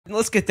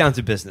let's get down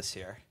to business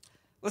here.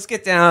 Let's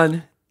get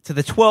down to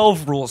the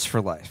 12 rules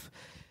for life.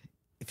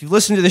 If you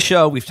listen to the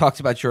show, we've talked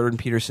about Jordan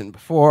Peterson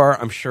before.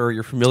 I'm sure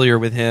you're familiar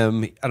with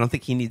him. I don't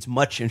think he needs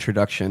much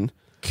introduction.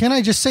 Can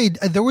I just say,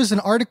 there was an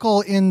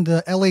article in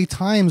the LA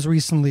Times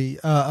recently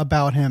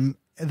about him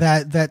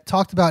that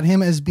talked about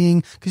him as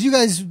being, because you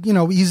guys,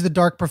 he's the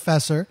dark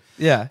professor.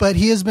 Yeah. But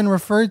he has been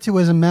referred to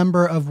as a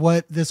member of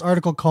what this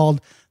article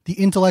called the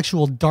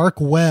intellectual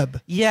dark web.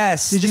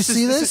 Yes. Did you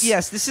see this?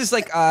 Yes. This is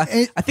like,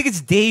 I think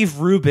it's Dave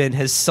Rubin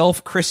has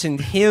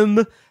self-christened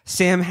him,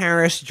 Sam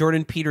Harris,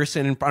 Jordan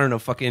Peterson, and I don't know,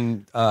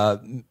 fucking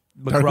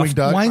Darkwing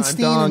Duck.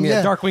 Weinstein,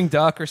 yeah, Darkwing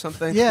Duck or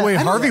something. Yeah. Wait,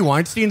 Harvey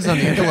Weinstein's on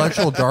the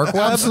intellectual dark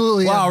web?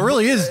 Absolutely. Wow, Yeah. it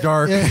really is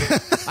dark. Yeah.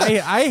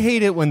 I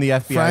hate it when the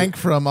FBI... Frank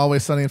from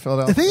Always Sunny in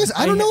Philadelphia. The thing is,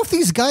 I don't know if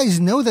these guys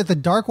know that the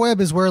dark web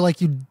is where like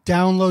you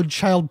download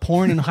child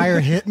porn and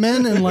hire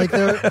hitmen, and like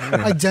they're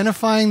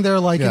identifying their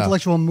like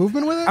intellectual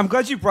movement with it. I'm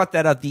glad you brought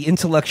that up. The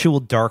intellectual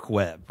dark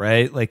web,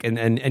 right? Like, and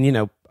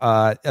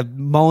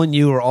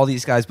Molyneux or all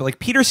these guys, but like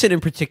Peterson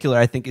in particular,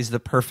 I think is the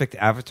perfect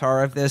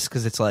avatar of this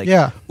because it's like,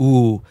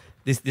 ooh.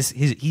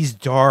 He's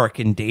dark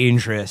and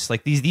dangerous.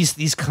 Like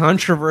these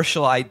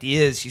controversial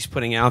ideas he's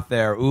putting out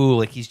there. Ooh,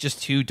 like he's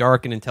just too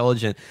dark and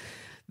intelligent.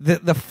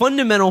 The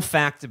fundamental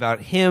fact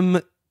about him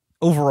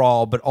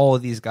overall, but all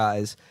of these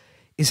guys,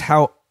 is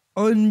how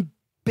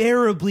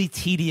unbearably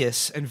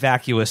tedious and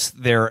vacuous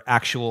their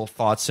actual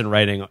thoughts and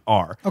writing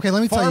are. Okay,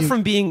 let me tell you. Far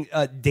from being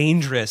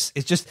dangerous,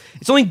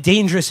 it's only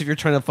dangerous if you're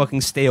trying to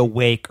fucking stay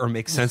awake or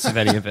make sense of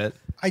any of it.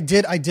 I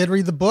did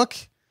read the book.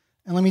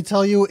 And let me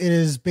tell you, it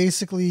is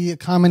basically a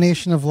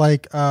combination of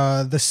like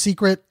The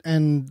Secret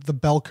and the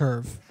bell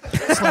curve.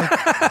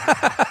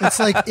 It's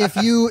like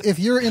if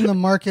you're in the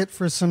market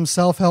for some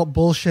self-help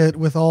bullshit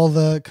with all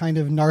the kind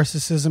of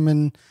narcissism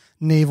and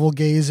navel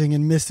gazing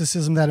and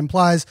mysticism that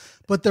implies,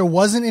 but there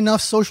wasn't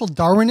enough social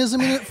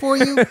Darwinism in it for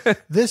you,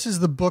 this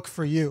is the book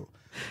for you.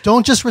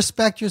 Don't just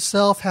respect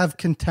yourself, have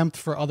contempt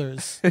for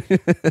others.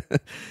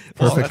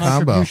 Perfect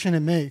contribution it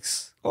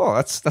makes. Oh,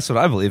 that's what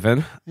I believe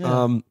in.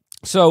 Yeah.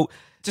 So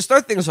to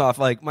start things off,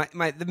 like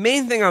the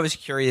main thing I was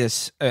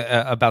curious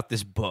about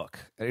this book,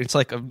 it's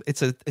like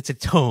it's a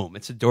tome,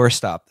 it's a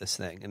doorstop. This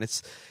thing, and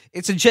it's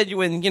a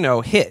genuine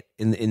hit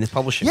in the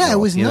publishing. Yeah, world,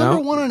 it was number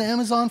one on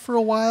Amazon for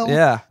a while.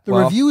 Yeah, the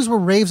reviews were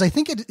raves. I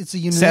think it's a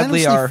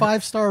unanimously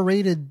 5-star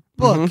rated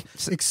book.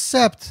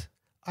 Except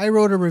I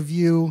wrote a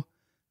review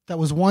that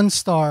was 1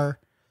 star.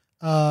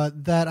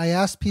 That I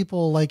asked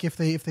people like if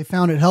they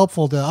found it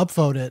helpful to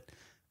upvote it,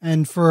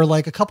 and for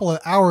like a couple of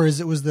hours,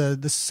 it was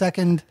the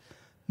second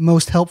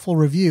most helpful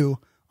review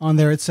on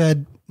there. It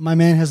said, "My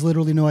man has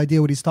literally no idea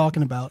what he's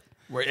talking about."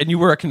 And you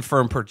were a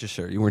confirmed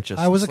purchaser. You weren't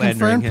just. I was a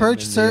confirmed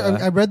purchaser.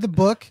 I read the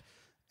book,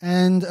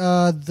 and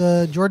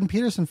the Jordan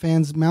Peterson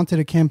fans mounted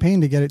a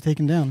campaign to get it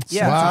taken down.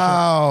 Yeah.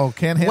 Wow.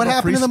 Can't handle What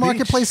happened free in the speech.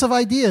 marketplace of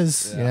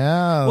ideas?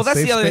 Yeah. Well, that's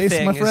safe the other space,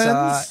 thing. my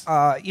friends.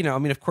 I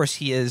mean, of course,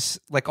 he is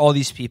like all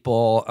these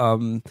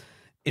people.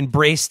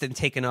 Embraced and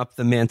taken up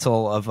the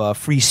mantle of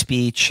free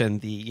speech and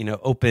the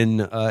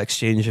open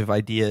exchange of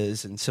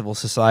ideas and civil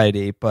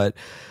society, but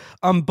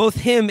both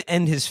him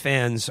and his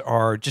fans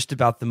are just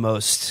about the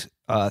most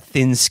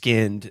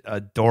thin-skinned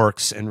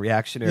dorks and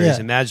reactionaries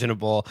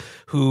imaginable.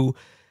 Who,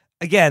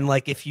 again,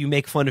 like if you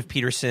make fun of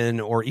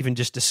Peterson or even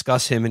just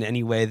discuss him in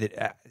any way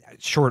that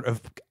short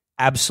of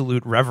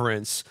absolute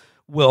reverence,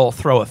 will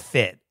throw a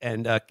fit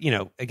and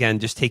again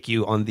just take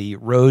you on the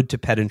road to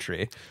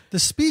pedantry. The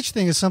speech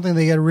thing is something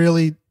they get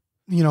really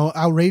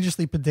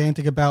outrageously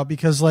pedantic about,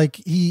 because like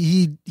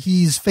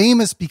he's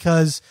famous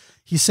because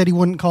he said he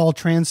wouldn't call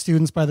trans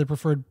students by their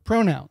preferred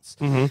pronouns.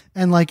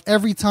 And like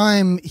every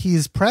time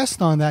he's pressed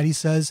on that, he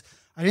says,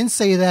 "I didn't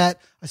say that.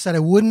 I said I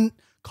wouldn't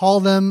call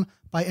them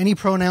by any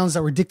pronouns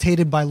that were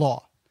dictated by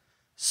law."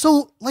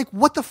 So like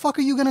what the fuck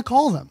are you going to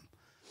call them?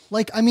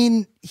 Like, I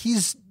mean,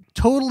 he's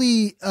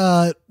totally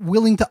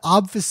willing to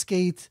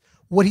obfuscate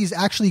what he's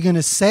actually going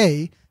to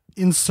say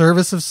in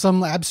service of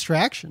some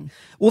abstraction.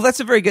 Well, that's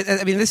a very good.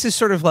 I mean, this is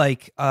sort of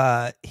like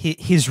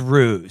his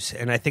ruse,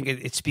 and I think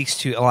it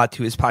speaks a lot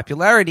to his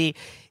popularity.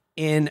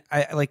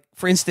 Like,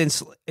 for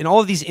instance, in all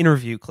of these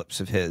interview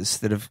clips of his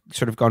that have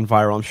sort of gone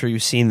viral, I'm sure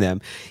you've seen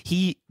them.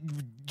 He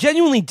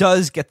genuinely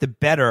does get the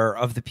better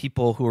of the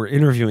people who are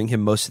interviewing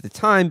him most of the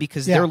time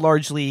because they're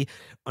largely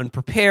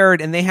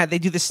unprepared, and they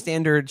do the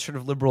standard sort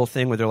of liberal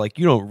thing where they're like,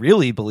 "You don't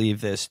really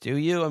believe this, do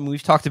you?" I mean,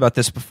 we've talked about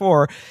this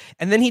before.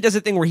 And then he does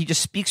a thing where he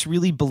just speaks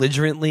really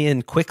belligerently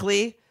and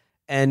quickly,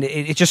 and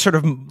it just sort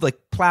of like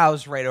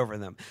plows right over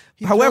them.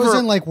 He throws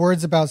in like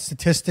words about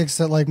statistics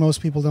that like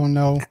most people don't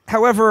know.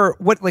 However,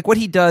 what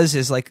he does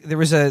is like there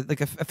was a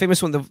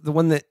famous one, the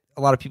one that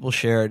a lot of people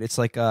shared. It's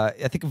like I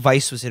think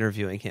Vice was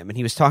interviewing him, and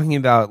he was talking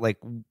about like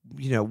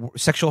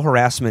sexual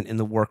harassment in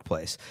the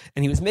workplace,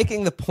 and he was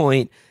making the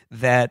point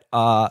that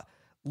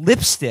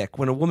lipstick,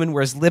 when a woman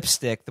wears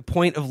lipstick, the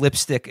point of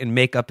lipstick and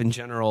makeup in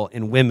general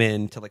in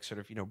women to like sort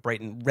of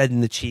brighten,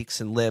 redden the cheeks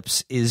and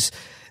lips is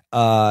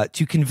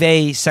to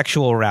convey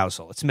sexual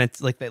arousal. It's meant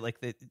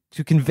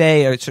to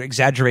convey a sort of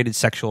exaggerated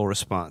sexual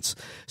response.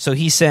 So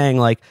he's saying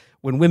like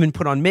when women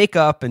put on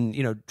makeup and,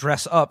 you know,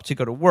 dress up to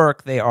go to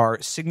work, they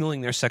are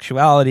signaling their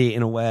sexuality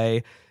in a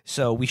way.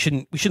 So we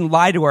shouldn't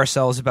lie to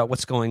ourselves about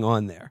what's going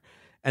on there.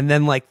 And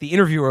then like the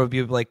interviewer would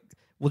be like,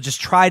 we'll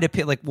just try to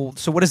pick, like, well,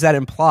 so what does that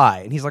imply?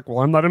 And he's like, well,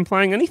 I'm not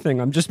implying anything.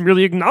 I'm just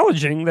merely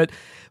acknowledging that.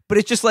 But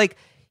it's just like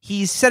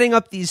he's setting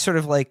up these sort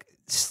of like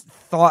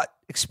thought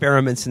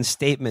experiments and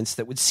statements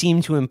that would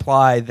seem to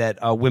imply that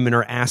women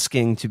are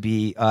asking to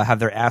be have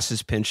their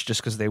asses pinched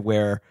just because they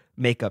wear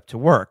makeup to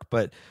work.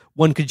 But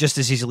one could just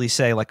as easily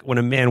say, like, when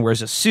a man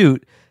wears a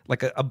suit,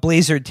 like a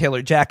blazered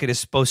tailored jacket is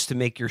supposed to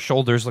make your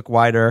shoulders look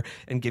wider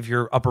and give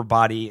your upper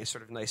body a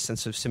sort of nice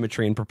sense of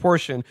symmetry and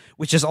proportion,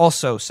 which is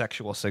also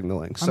sexual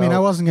signaling. So, I mean, I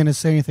wasn't going to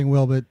say anything,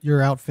 Will, but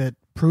your outfit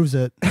proves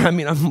it. I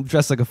mean, I'm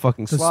dressed like a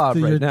fucking slob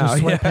right now.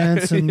 The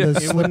sweatpants and the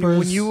slippers.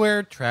 When you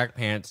wear track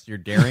pants, you're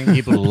daring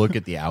people to look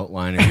at the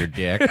outline of your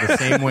dick the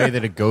same way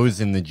that it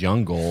goes in the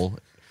jungle.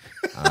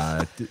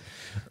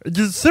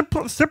 Just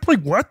simply,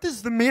 what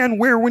does the man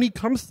wear when he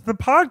comes to the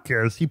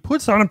podcast? He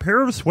puts on a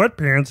pair of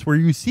sweatpants where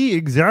you see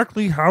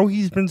exactly how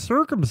he's been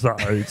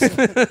circumcised.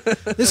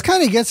 This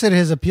kind of gets at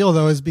his appeal,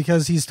 though, is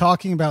because he's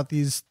talking about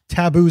these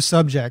taboo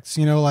subjects,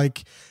 you know,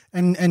 like,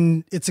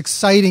 and it's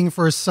exciting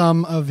for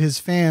some of his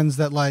fans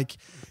that, like,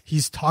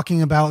 he's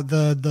talking about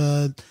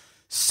the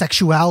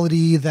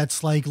sexuality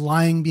that's like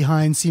lying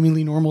behind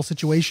seemingly normal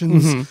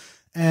situations. Mm-hmm.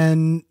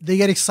 And they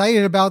get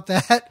excited about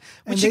that,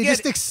 and they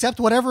just accept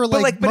whatever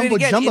mumbo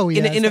jumbo he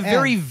has in a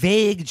very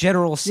vague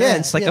general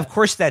sense. Of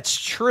course that's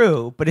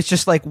true, but it's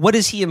just like, what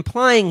is he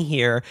implying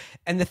here?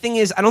 And the thing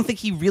is, I don't think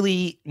he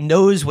really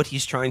knows what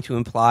he's trying to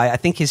imply. I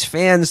think his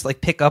fans like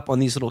pick up on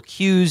these little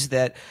cues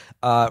that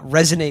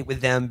resonate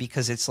with them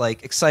because it's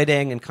like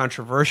exciting and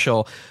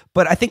controversial.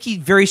 But I think he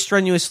very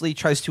strenuously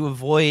tries to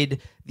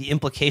avoid the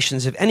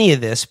implications of any of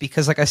this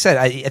because, like I said,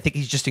 I think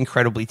he's just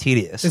incredibly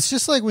tedious. It's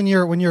just like when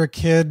you're a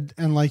kid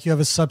and like you have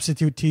a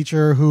substitute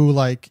teacher who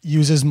like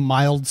uses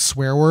mild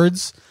swear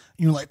words.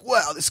 You're like,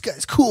 wow, this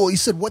guy's cool. He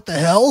said, what the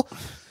hell?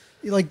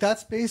 Like,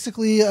 that's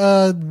basically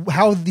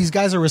how these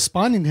guys are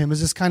responding to him,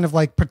 is this kind of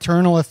like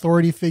paternal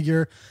authority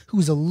figure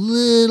who's a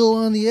little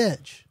on the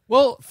edge.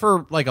 Well,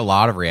 for like a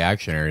lot of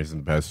reactionaries in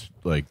the past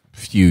like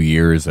few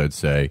years, I'd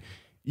say,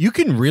 you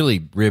can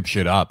really rip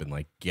shit up and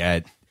like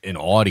get an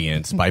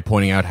audience by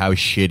pointing out how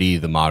shitty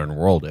the modern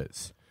world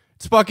is.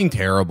 It's fucking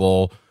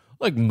terrible.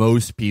 Like,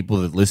 most people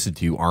that listen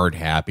to you aren't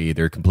happy.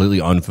 They're completely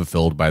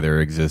unfulfilled by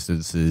their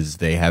existences.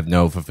 They have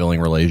no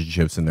fulfilling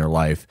relationships in their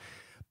life.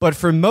 But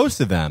for most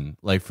of them,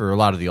 like for a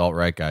lot of the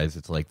alt-right guys,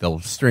 it's like they'll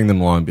string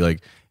them along and be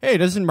like, hey,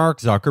 doesn't Mark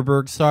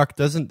Zuckerberg suck?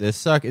 Doesn't this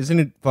suck? Isn't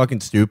it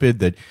fucking stupid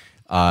that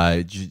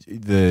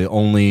the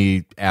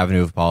only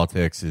avenue of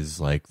politics is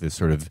like this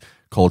sort of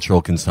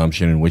cultural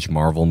consumption in which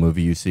Marvel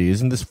movie you see?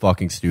 Isn't this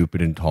fucking stupid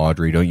and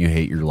tawdry? Don't you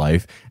hate your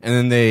life? And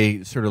then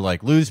they sort of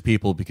like lose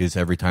people because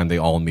every time they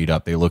all meet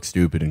up, they look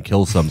stupid and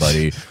kill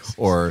somebody.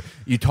 Or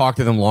you talk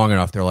to them long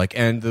enough, they're like,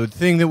 and the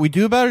thing that we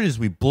do about it is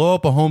we blow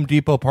up a Home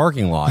Depot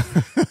parking lot.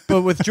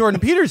 But with Jordan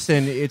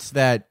Peterson, it's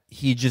that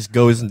he just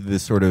goes into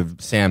this sort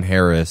of Sam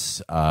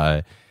Harris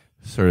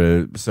sort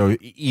of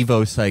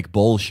Evo psych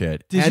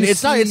bullshit. And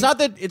it's not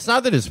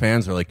that his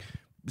fans are like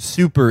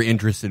super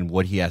interested in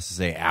what he has to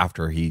say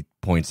after he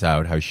points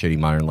out how shitty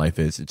modern life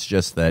is. It's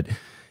just that,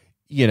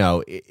 you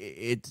know,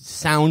 it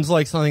sounds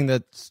like something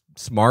that's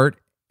smart,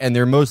 and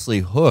they're mostly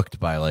hooked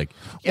by like,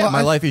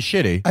 my life is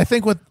shitty. I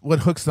think what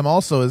hooks them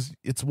also is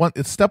it's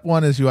step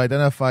one is you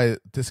identify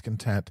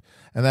discontent,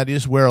 and that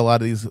is where a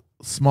lot of these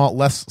small,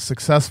 less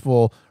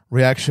successful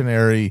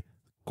reactionary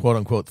quote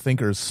unquote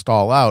thinkers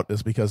stall out,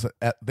 is because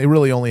they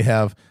really only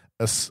have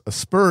a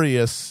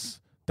spurious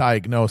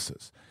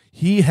diagnosis.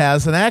 He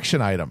has an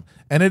action item,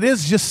 and it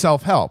is just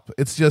self-help.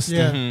 It's just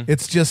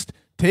it's just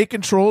take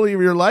control of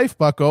your life,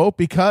 bucko,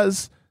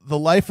 because the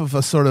life of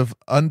a sort of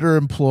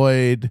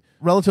underemployed,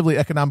 relatively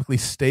economically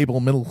stable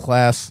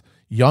middle-class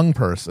young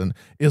person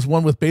is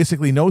one with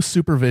basically no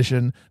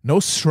supervision, no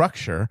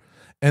structure,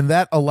 and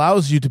that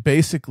allows you to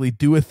basically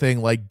do a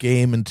thing like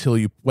game until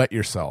you wet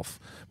yourself,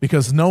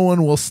 because no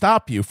one will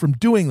stop you from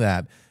doing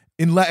that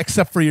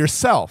except for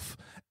yourself.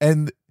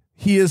 And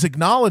he is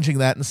acknowledging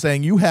that and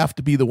saying you have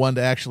to be the one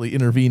to actually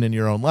intervene in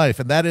your own life.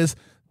 And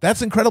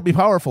that's incredibly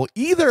powerful,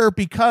 either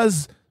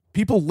because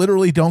people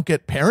literally don't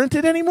get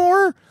parented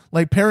anymore,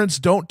 like parents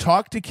don't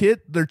talk to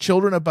their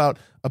children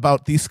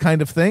about these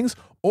kind of things,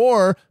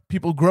 or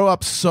people grow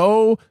up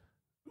so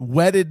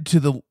wedded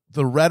to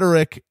the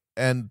rhetoric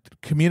and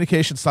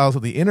communication styles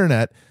of the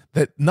internet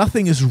that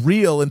nothing is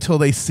real until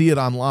they see it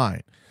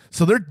online.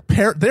 So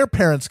their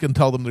parents can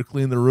tell them to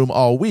clean their room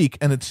all week,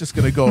 and it's just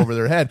going to go over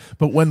their head.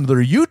 But when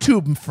their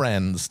YouTube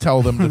friends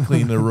tell them to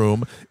clean their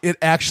room, it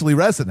actually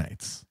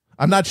resonates.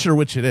 I'm not sure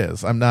which it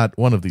is. I'm not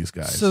one of these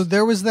guys. So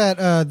there was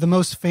that the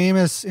most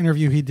famous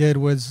interview he did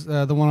was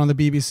the one on the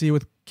BBC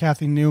with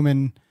Kathy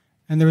Newman,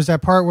 and there was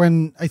that part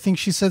when I think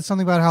she said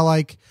something about how,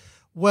 like,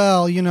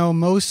 well, you know,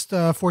 most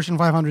Fortune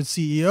 500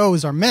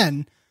 CEOs are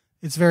men.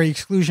 It's very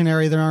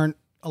exclusionary. There aren't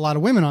a lot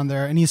of women on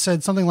there. And he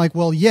said something like,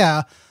 well,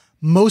 yeah,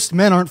 most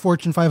men aren't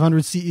Fortune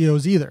 500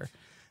 CEOs either.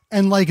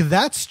 And like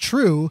that's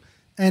true.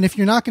 And if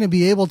you're not going to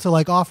be able to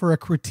like offer a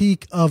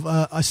critique of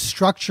a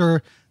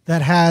structure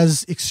that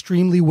has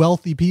extremely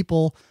wealthy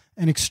people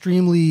and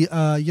extremely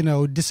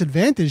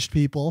disadvantaged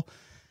people,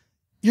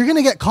 you're going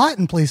to get caught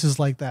in places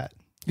like that.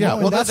 Yeah,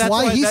 well, that's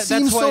why he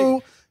seems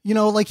so,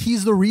 like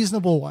he's the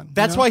reasonable one.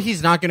 That's why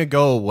he's not going to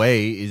go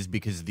away, is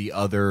because the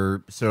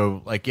other,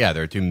 so like, yeah,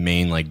 there are two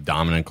main like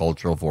dominant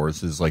cultural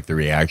forces, like the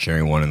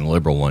reactionary one and the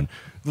liberal one.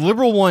 The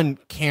liberal one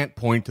can't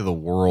point to the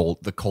world,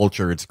 the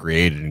culture it's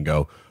created and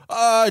go,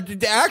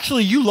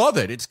 actually, you love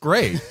it. It's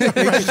great. They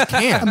just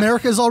can't.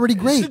 America is already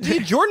great. So,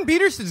 Jordan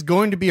Peterson's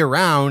going to be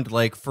around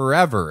like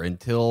forever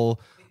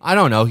until, I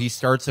don't know, he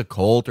starts a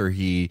cult, or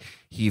he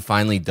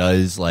finally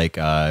does like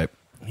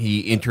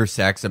he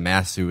intersects a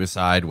mass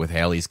suicide with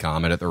Halley's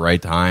Comet at the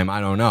right time.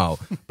 I don't know.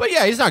 But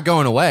yeah, he's not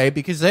going away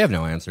because they have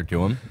no answer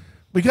to him.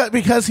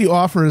 Because he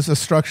offers a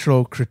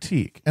structural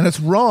critique. And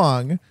it's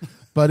wrong,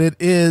 but it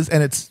is,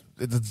 and it's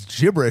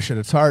gibberish at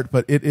its heart,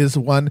 but it is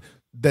one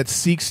that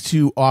seeks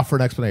to offer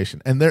an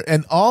explanation.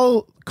 And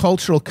all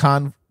cultural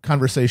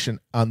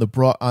conversation on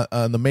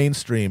the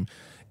mainstream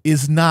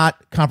is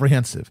not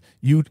comprehensive.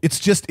 It's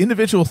just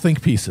individual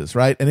think pieces,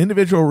 right? And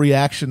individual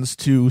reactions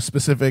to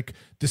specific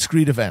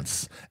discrete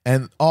events,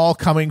 and all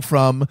coming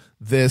from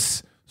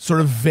this sort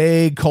of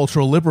vague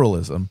cultural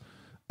liberalism,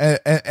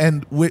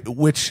 and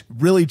which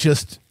really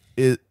just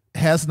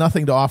has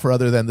nothing to offer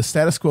other than the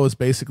status quo is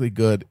basically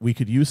good. We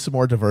could use some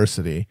more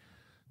diversity,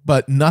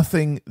 but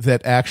nothing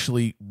that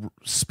actually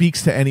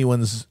speaks to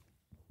anyone's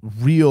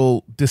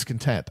real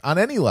discontent on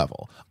any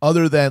level,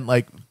 other than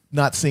like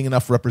not seeing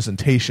enough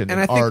representation in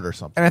art or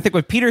something. And I think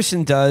what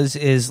Peterson does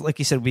is, like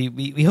you said,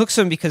 we hooks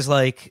him because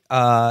like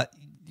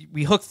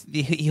he hooks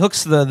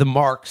the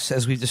Marx,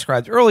 as we've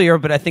described earlier.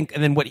 But I think,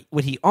 and then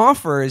what he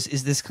offers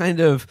is this kind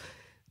of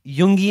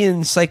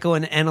Jungian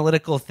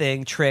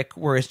psychoanalytical trick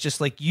where it's just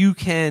like, you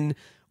can,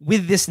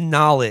 with this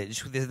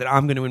knowledge that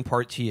I'm going to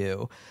impart to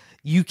you,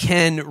 you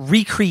can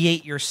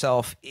recreate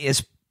yourself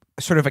as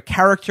sort of a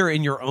character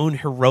in your own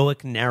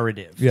heroic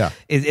narrative. Yeah.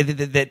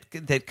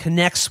 That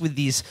connects with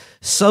these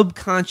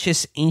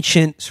subconscious,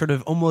 ancient, sort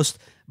of almost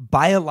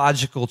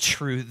biological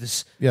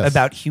truths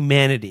about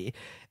humanity.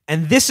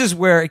 And this is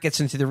where it gets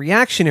into the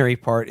reactionary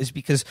part, is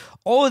because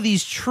all of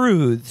these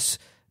truths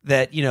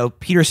that,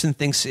 Peterson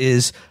thinks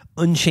is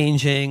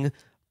unchanging,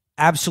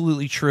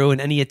 absolutely true, and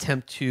any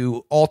attempt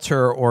to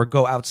alter or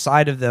go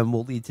outside of them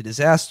will lead to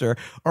disaster,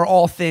 are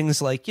all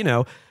things like,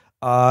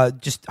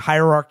 just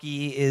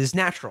hierarchy is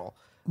natural.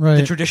 Right.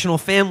 The traditional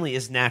family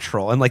is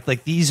natural. And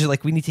like these are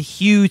like, we need to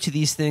hew to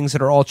these things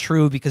that are all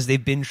true because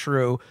they've been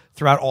true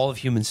throughout all of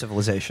human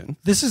civilization.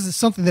 This is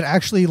something that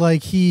actually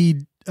like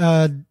he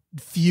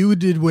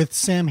feuded with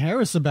Sam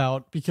Harris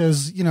about,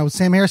 because,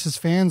 Sam Harris's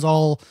fans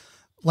all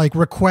like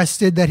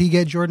requested that he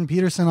get Jordan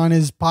Peterson on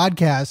his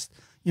podcast.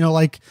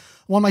 Like,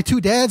 I want my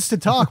two dads to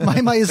talk, my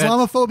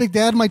Islamophobic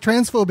dad, my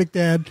transphobic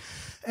dad.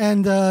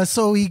 And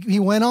so he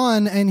went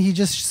on and he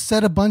just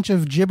said a bunch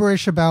of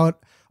gibberish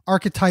about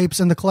archetypes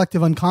and the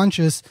collective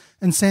unconscious.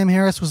 And Sam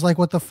Harris was like,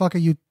 what the fuck are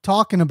you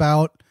talking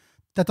about?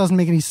 That doesn't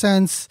make any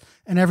sense.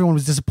 And everyone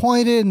was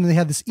disappointed. And they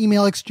had this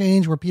email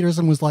exchange where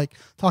Peterson was like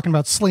talking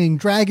about slaying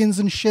dragons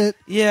and shit.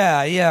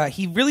 Yeah.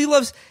 He really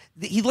loves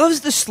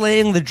the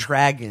slaying the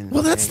dragon.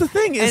 Well, that's the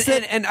thing, is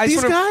and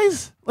these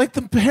guys, like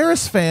the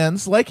Harris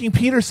fans liking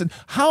Peterson,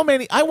 how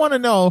many, I want to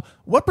know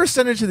what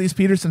percentage of these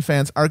Peterson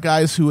fans are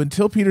guys who,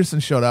 until Peterson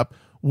showed up,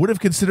 would have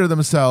considered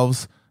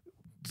themselves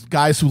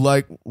guys who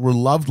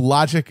loved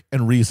logic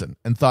and reason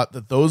and thought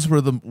that those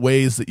were the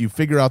ways that you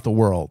figure out the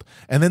world.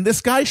 And then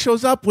this guy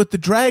shows up with the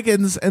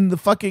dragons and the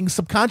fucking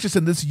subconscious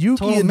and this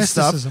Jungian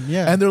stuff.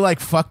 Yeah. And they're like,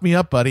 fuck me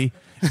up, buddy.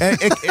 And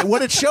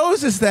what it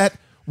shows is that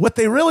what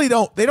they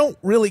don't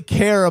really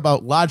care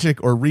about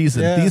logic or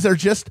reason. Yeah. These are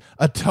just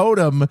a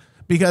totem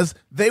because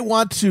they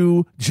want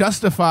to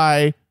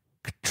justify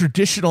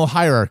traditional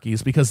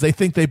hierarchies because they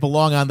think they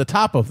belong on the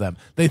top of them.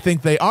 They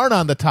think they aren't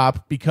on the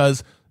top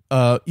because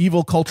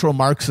evil cultural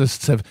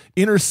Marxists have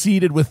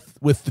interceded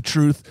with the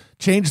truth,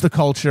 changed the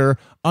culture,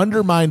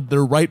 undermined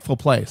their rightful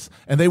place,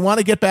 and they want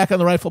to get back on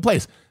the rightful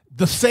place.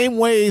 The same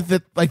way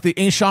that like the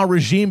ancient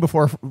regime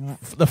before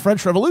the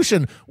French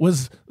Revolution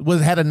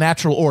had a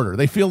natural order.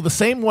 They feel the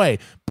same way,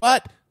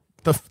 but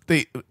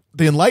the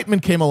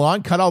Enlightenment came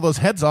along, cut all those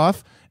heads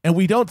off, and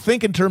we don't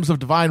think in terms of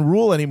divine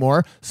rule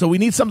anymore. So we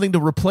need something to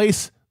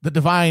replace the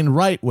divine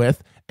right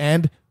with,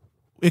 and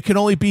it can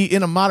only be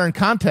in a modern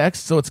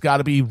context, so it's got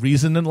to be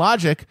reason and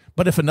logic.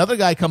 But if another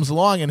guy comes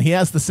along and he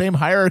has the same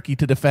hierarchy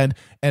to defend,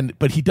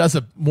 but he does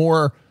a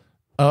more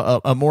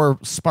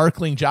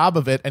sparkling job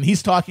of it, and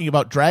he's talking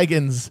about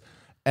dragons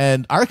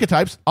and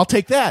archetypes, I'll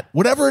take that.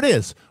 Whatever it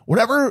is,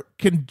 whatever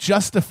can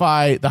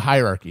justify the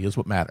hierarchy is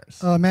what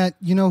matters. Matt,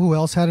 you know who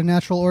else had a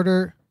natural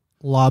order?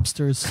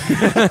 Lobsters.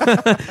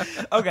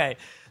 Okay.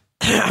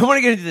 I want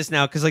to get into this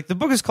now because like the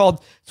book is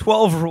called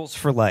 12 Rules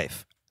for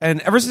Life.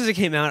 And ever since it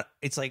came out,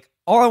 it's like,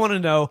 all I want to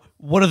know,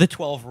 what are the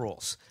 12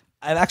 rules?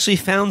 I've actually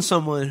found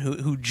someone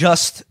who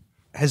just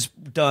has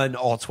done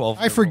all 12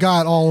 I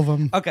forgot all of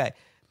them. Okay.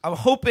 I'm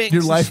hoping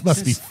Your life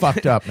must be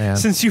fucked up, man.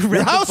 Since you read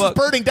your house the book,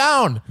 is burning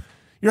down.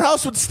 Your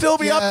house would still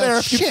be up there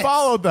if you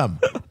followed them.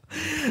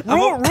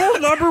 Rule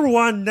number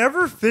 1,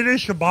 never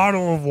finish a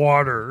bottle of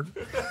water.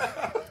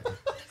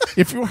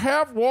 If you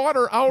have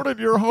water out in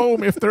your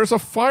home, if there's a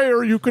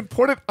fire, you can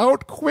put it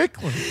out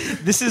quickly.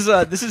 This is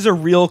a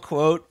real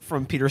quote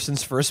from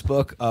Peterson's first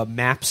book,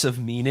 Maps of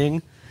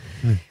Meaning.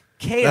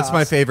 Chaos. That's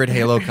my favorite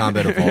Halo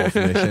Combat Evolved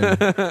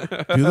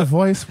mission. Do the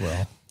voice,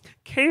 Will.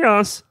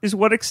 Chaos is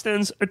what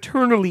extends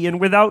eternally and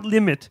without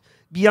limit,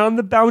 beyond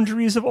the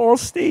boundaries of all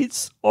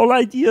states, all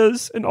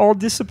ideas, and all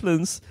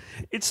disciplines.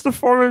 It's the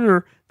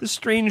foreigner, the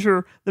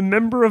stranger, the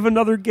member of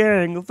another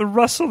gang, the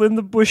rustle in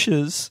the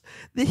bushes,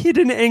 the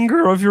hidden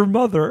anger of your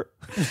mother.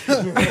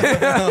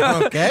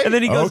 Okay. And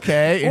then he goes,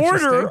 Okay,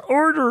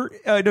 Order.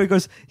 No, he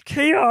goes,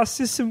 chaos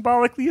is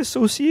symbolically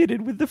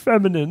associated with the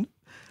feminine.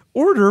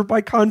 Order,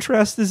 by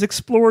contrast, is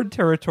explored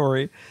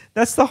territory.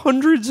 That's the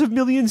hundreds of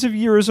millions of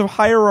years of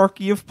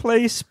hierarchy of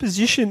place,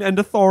 position, and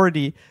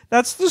authority.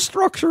 That's the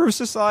structure of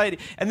society.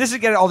 And this is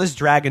again all this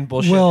dragon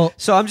bullshit. Well-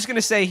 so I'm just going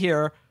to say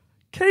here,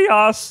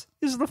 Chaos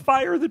is the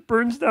fire that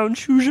burns down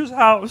Shuja's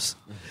house.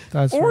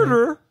 That's right.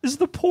 Order is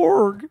the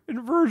porg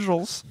in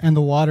Virgil's. And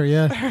the water,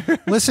 yeah.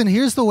 Listen,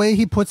 here's the way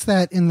he puts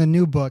that in the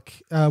new book,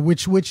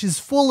 which is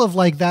full of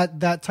like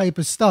that type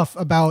of stuff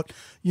about,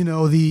 you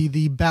know,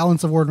 the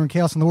balance of order and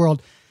chaos in the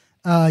world.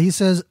 He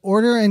says,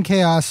 order and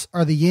chaos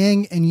are the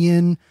yang and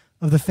yin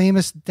of the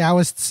famous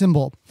Taoist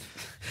symbol.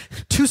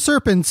 2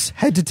 serpents,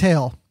 head to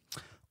tail.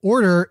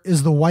 Order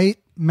is the white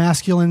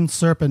masculine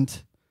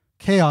serpent.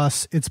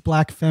 Chaos, its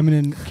black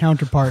feminine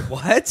counterpart.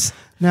 what?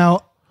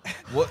 Now,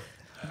 What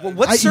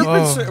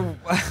serpents?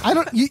 I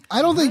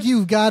don't think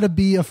you've got to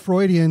be a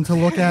Freudian to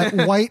look at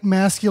white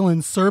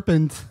masculine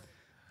serpent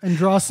and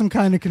draw some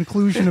kind of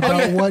conclusion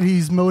about what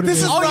he's motivated.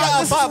 This is,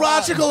 this is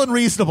logical and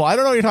reasonable. I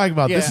don't know what you're talking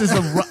about. Yeah.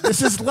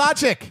 This is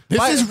logic.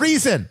 This is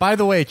reason. By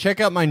the way, check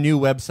out my new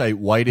website,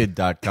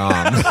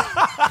 whited.com.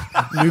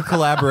 New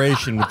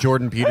collaboration with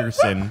Jordan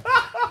Peterson.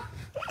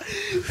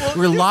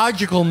 We're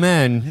logical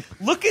men.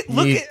 Look at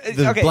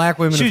The okay, black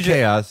women Shuja, of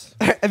chaos.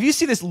 Have you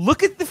seen this?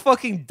 Look at the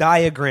fucking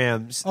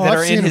diagrams that I've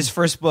are seen in his them.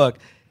 first book.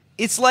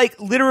 It's like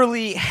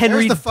literally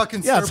Henry. There's the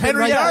fucking Yeah, it's serpent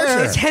Henry right there.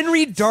 Darger. It's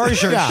Henry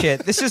Darger Yeah.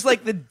 shit. This is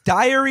like the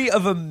diary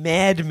of a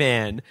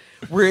madman,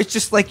 where it's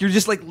just like you're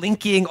just like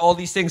linking all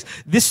these things.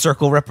 This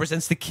circle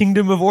represents the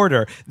kingdom of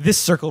order. This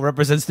circle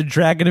represents the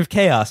dragon of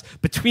chaos.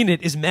 Between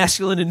it is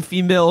masculine and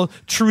female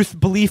truth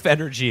belief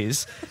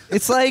energies.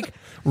 It's like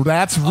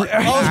That's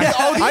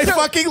I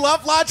fucking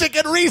love logic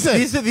and reason.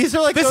 These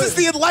are like This those- is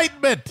the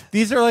Enlightenment.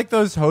 These are like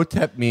those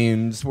Hotep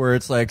memes where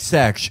it's like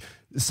sex,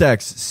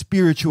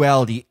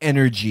 spirituality,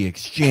 energy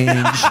exchange.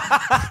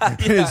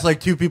 And it's like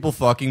 2 people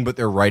fucking, but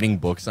they're writing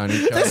books on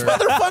each This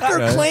other.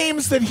 motherfucker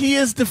claims that he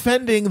is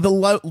defending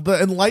the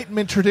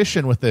Enlightenment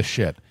tradition with this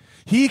shit.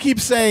 He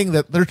keeps saying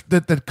that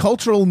that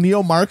cultural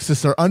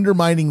neo-Marxists are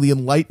undermining the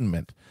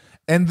Enlightenment.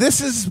 And this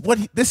is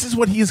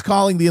what he is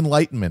calling the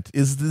Enlightenment,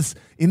 is this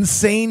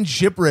insane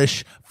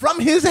gibberish from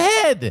his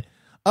head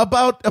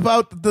about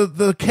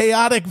the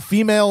chaotic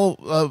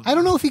female I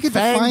don't know if he could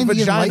fanged define the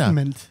vagina.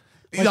 Enlightenment.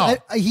 Like, No.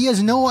 he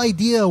has no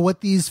idea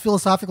what these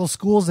philosophical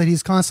schools that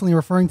he's constantly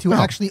referring to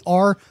actually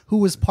are, who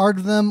was part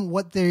of them,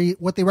 what they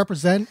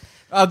represent.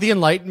 The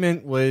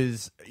Enlightenment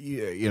was,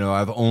 you know,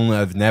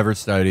 I've never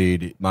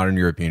studied modern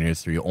European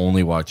history,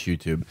 only watched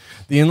YouTube.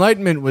 The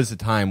Enlightenment was a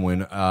time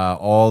when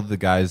all the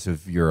guys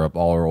of Europe,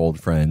 all our old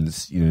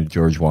friends, you know,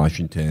 George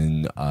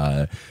Washington,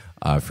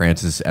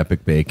 Francis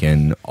Epic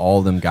Bacon, all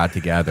of them got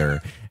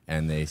together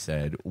and they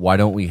said, why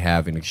don't we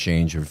have an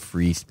exchange of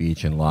free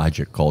speech and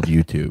logic called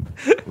YouTube,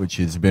 which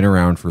has been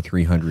around for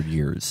 300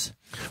 years.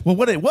 Well,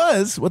 what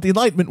the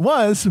Enlightenment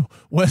was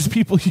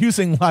people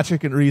using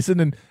logic and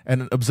reason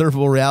and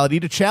observable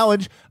reality to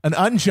challenge an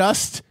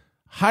unjust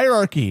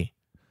hierarchy,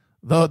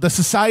 the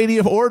society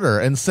of order,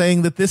 and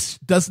saying that this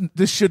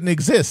shouldn't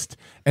exist,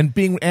 and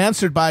being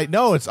answered by,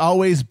 no, it's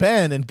always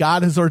been, and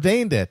God has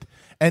ordained it.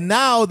 And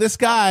now this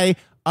guy,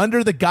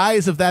 under the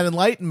guise of that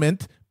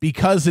Enlightenment,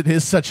 because it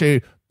is such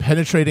a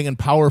penetrating and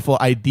powerful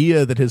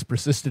idea that has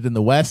persisted in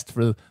the West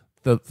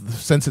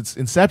since its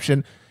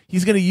inception,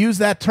 he's going to use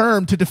that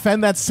term to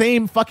defend that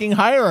same fucking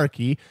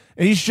hierarchy,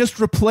 and he's just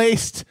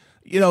replaced,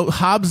 you know,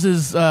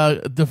 Hobbes's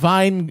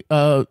divine,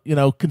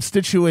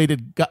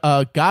 constituted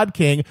God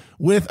King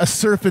with a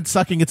serpent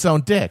sucking its own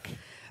dick.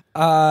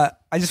 I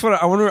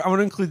want to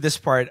include this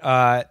part.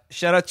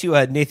 Shout out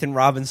to Nathan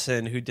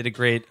Robinson, who did a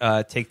great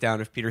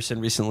takedown of Peterson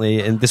recently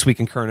in This Week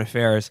in Current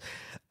Affairs.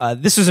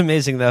 This was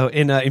amazing, though.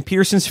 In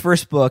Peterson's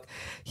first book,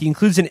 he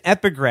includes an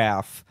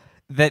epigraph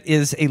that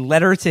is a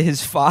letter to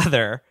his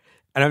father.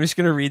 And I'm just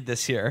going to read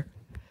this here.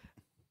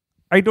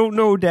 I don't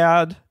know,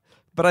 Dad,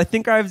 but I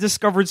think I've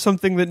discovered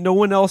something that no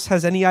one else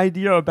has any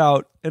idea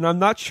about, and I'm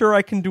not sure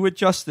I can do it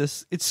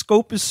justice. Its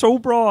scope is so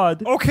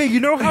broad. Okay, you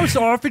know how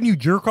so often you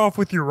jerk off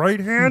with your right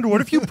hand?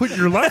 What if you put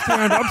your left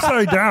hand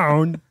upside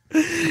down?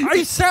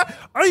 I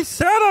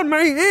sat on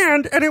my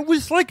hand, and it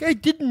was like I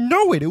didn't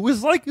know it. It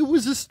was like it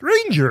was a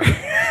stranger.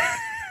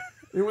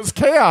 It was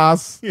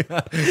chaos.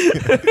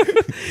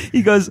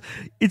 He goes,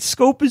 its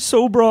scope is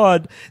so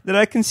broad that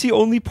I can see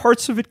only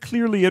parts of it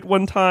clearly at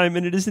one time,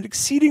 and it is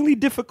exceedingly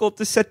difficult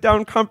to set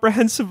down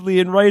comprehensively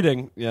in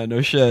writing. Yeah,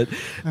 no shit.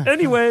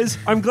 Anyways,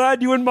 I'm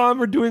glad you and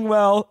Mom are doing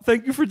well.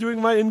 Thank you for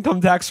doing my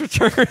income tax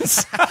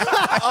returns.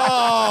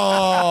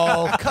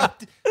 Oh,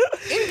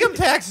 income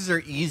taxes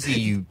are easy,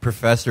 you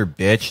professor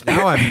bitch.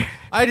 Now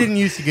I didn't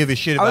used to give a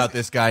shit about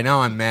this guy.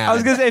 Now I'm mad. I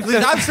was gonna say,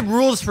 I have some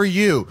rules for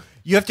you.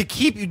 You have to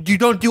you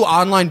don't do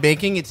online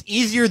banking. It's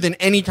easier than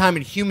any time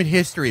in human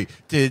history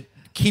to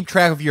keep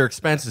track of your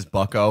expenses,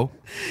 bucko.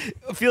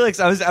 Felix,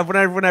 when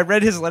I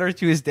read his letter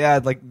to his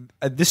dad, like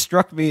this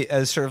struck me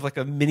as sort of like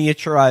a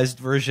miniaturized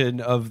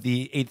version of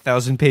the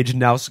 8,000-page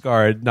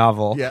Nausgard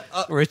novel. Yeah,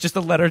 where it's just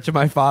a letter to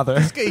my father.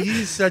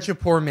 He's such a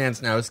poor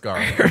man's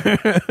Nausgard.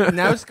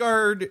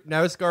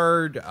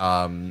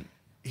 Nausgard,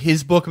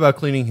 his book about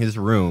cleaning his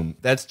room,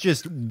 that's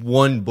just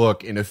one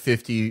book in a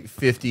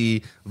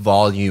 50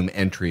 volume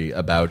entry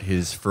about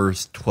his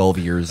first 12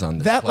 years on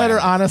this That planet.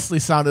 letter honestly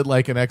sounded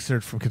like an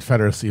excerpt from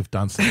Confederacy of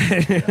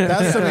Dunson.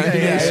 That's some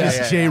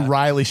Ignatius J.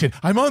 Riley shit.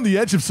 I'm on the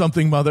edge of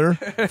something, Mother.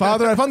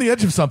 Father, I'm on the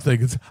edge of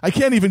something. I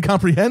can't even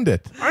comprehend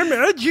it. I'm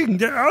edging,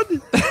 Dad.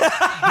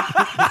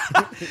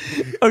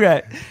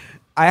 Okay.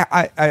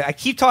 I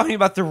keep talking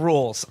about the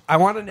rules. I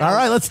want to know. All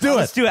right, let's do it.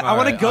 Let's do it. I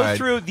want to go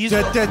through these.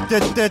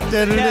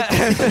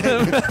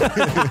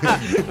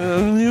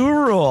 New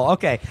rule.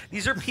 Okay,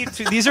 these are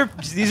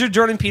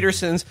Jordan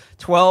Peterson's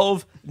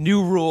 12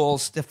 new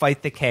rules to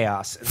fight the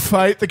chaos.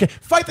 Fight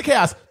the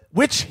chaos,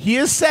 which he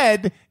has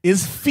said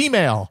is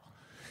female.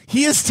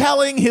 He is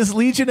telling his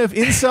legion of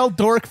incel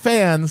dork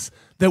fans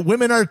that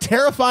women are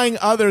terrifying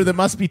other that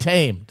must be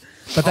tamed.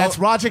 But that's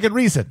logic and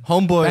reason.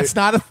 Homeboy. That's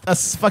not a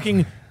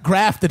fucking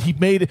graph that he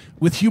made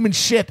with human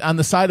shit on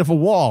the side of a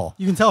wall.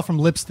 You can tell from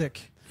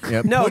lipstick.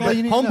 Yep. No, What do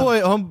you need to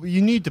know?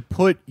 You need to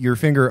put your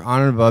finger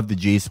on and above the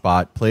G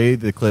spot, play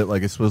the clit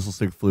like a swizzle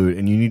stick flute,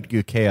 and you need to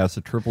give chaos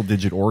a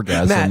triple-digit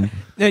orgasm.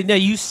 Matt, now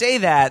you say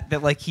that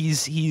like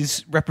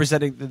he's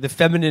representing the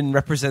feminine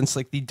represents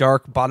like the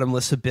dark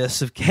bottomless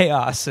abyss of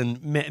chaos,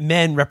 and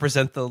men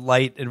represent the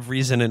light of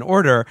reason and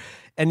order.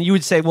 And you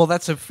would say, well,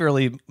 that's a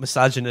fairly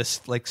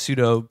misogynist, like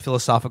pseudo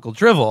philosophical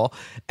drivel.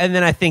 And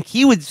then I think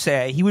he would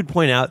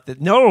point out that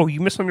no, you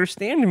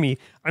misunderstand me.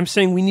 I'm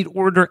saying we need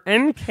order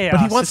and chaos.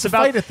 But he wants to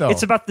fight it, though.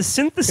 It's about the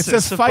synthesis. It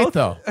says of fight, both.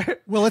 though.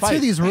 Well, let's hear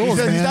these rules,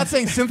 He's man. not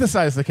saying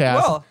synthesize the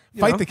chaos. Well,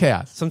 fight the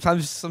chaos.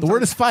 Sometimes The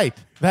word is fight.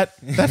 That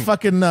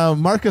fucking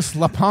Marcus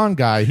Lapon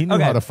guy, he knew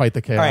how to fight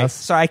the chaos. All right,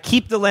 so I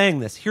keep delaying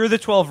this. Here are the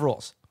 12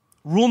 rules.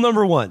 Rule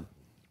number 1: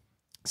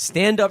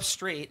 stand up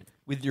straight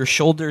with your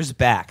shoulders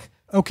back.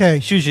 Okay.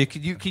 Shuja,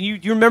 do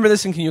you remember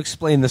this, and can you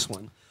explain this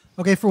one?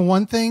 Okay, for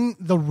one thing,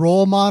 the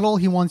role model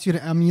he wants you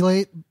to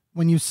emulate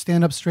when you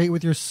stand up straight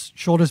with your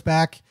shoulders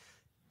back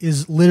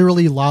is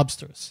literally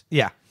lobsters.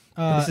 Yeah.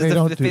 This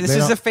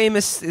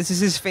is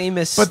his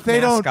famous. But they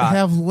mascot. don't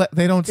have.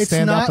 They don't It's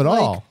stand not up at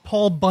like all.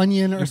 Paul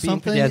Bunyan or You're being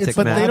something. pedantic, It's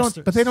But Matt. they don't.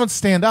 lobsters. But they don't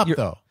stand up You're,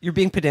 though. you're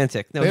being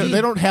pedantic. No,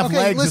 They don't have Okay,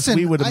 legs listen, as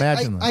we would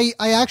imagine them.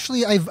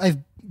 I've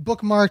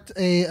bookmarked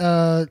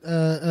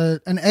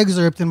an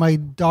excerpt in my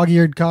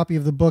dog-eared copy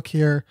of the book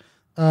here,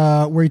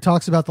 where he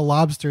talks about the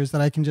lobsters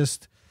that I can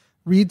just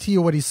read to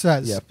you what he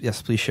says. Yep.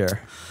 Yes, please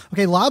share.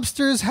 Okay,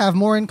 lobsters have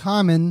more in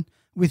common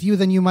with you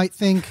than you might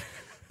think,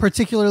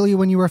 particularly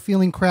when you are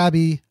feeling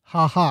crabby.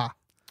 Ha ha.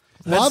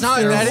 That is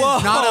not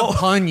a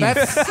pun. You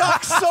That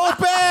sucks so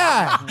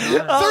bad.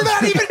 They're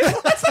not even.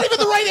 That's not even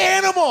the right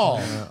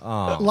animal.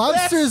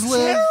 Lobsters That's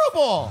live.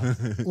 terrible.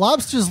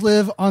 Lobsters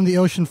live on the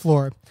ocean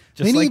floor.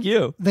 Just like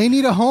you. They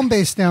need a home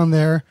base down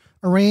there,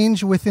 a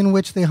range within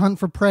which they hunt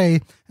for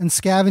prey and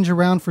scavenge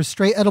around for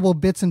stray edible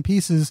bits and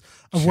pieces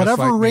of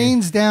whatever like me.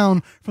 rains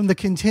down from the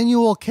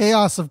continual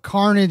chaos of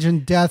carnage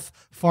and death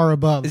far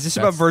above. Is this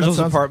about Virgil's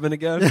apartment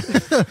again?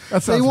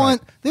 They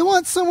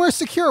want somewhere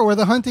secure where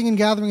the hunting and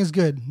gathering is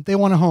good. They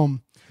want a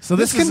home. So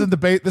this is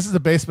the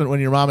basement when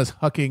your mom is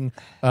hucking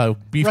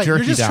beef Right, jerky.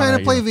 you're just down trying at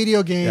to play you.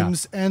 video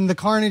games and the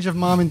carnage of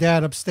mom and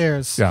dad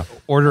upstairs. Yeah.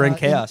 Order and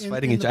chaos in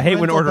fighting the each other. I hate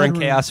when parental order and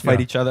bedroom. chaos fight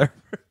each other.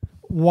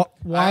 Why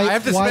I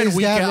have to why spend is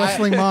dad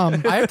wrestling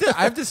mom? I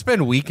have to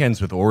spend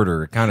weekends with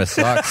order. It kind of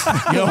sucks.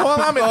 Yo, hold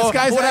on a minute. This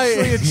guy's what I-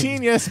 actually a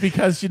genius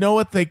because you know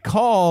what they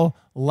call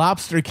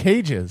lobster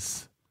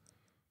cages?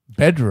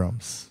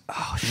 Bedrooms.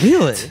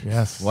 Really?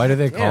 Yes. Why do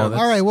they call it?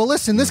 All right, well,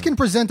 listen, this can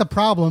present a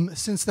problem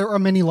since there are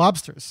many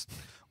lobsters.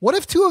 What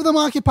if two of them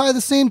occupy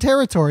the same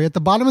territory at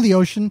the bottom of the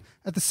ocean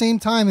at the same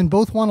time and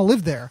both want to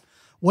live there?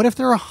 What if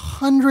there are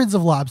hundreds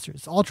of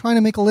lobsters all trying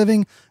to make a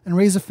living and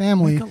raise a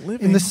family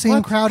in the same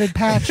What? crowded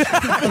patch of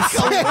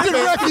sand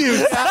and refuse?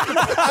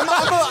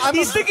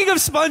 He's thinking of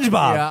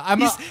SpongeBob.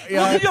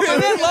 Yeah, my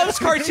man loves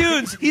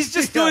cartoons. He's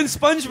just doing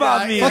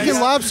SpongeBob memes.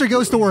 Fucking lobster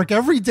goes to work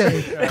every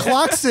day,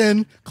 clocks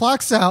in,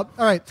 clocks out.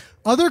 All right.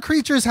 Other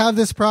creatures have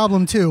this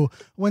problem too.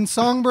 When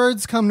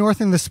songbirds come north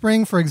in the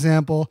spring, for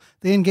example,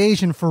 they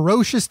engage in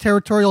ferocious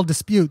territorial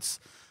disputes.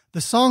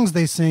 The songs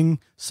they sing,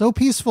 so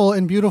peaceful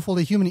and beautiful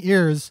to human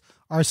ears,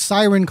 are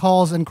siren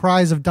calls and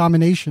cries of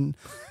domination.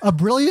 A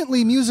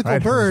brilliantly musical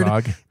Right, bird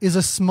Herzog. is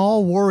a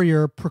small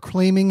warrior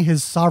proclaiming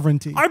his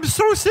sovereignty. I'm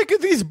so sick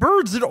of these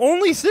birds that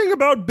only sing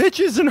about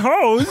bitches and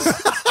hoes.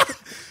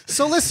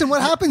 So listen,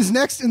 what happens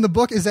next in the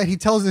book is that he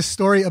tells this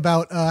story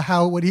about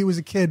how when he was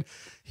a kid,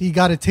 he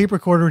got a tape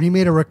recorder and he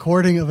made a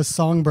recording of a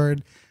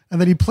songbird, and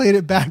then he played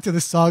it back to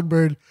the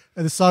songbird,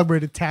 and the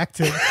songbird attacked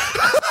him.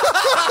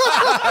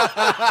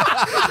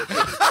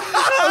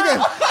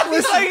 Okay,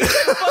 It's like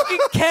fucking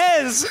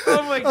Kez.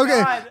 Oh my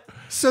god.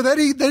 So then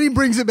he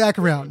brings it back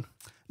around.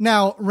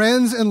 Now,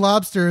 wrens and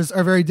lobsters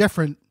are very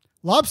different.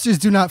 Lobsters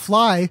do not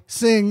fly,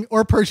 sing,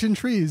 or perch in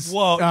trees.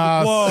 Whoa,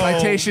 whoa,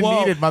 citation whoa.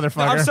 needed, motherfucker.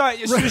 No, I'm sorry,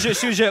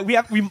 Shuja.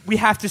 We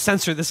have to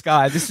censor this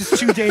guy. This is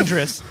too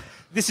dangerous.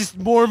 This is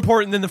more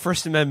important than the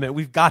First Amendment.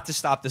 We've got to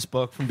stop this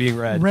book from being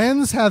read.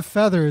 Wrens have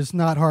feathers,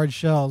 not hard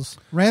shells.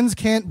 Wrens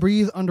can't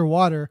breathe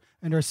underwater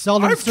and are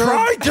seldom I've served.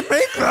 tried to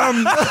make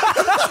them.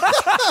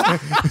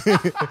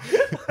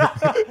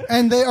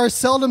 And they are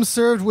seldom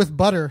served with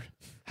butter.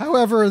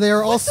 However, they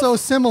are also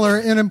similar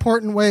in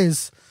important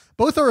ways.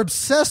 Both are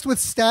obsessed with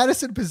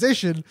status and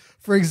position,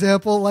 for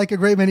example, like a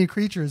great many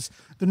creatures.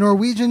 The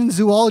Norwegian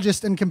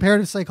zoologist and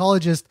comparative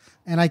psychologist,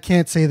 and I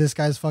can't say this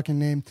guy's fucking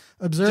name,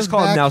 observed Just call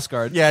back, him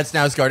Nausgaard. Yeah, it's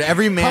Nausgaard.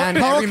 Every man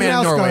in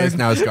Norway is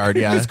Nausgaard.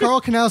 Yeah. As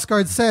Carl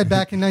Knausgaard said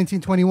back in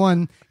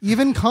 1921,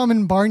 even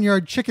common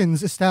barnyard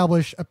chickens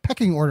establish a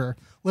pecking order.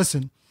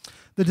 Listen,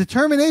 the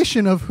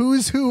determination of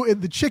who's who in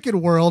the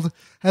chicken world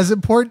has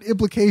important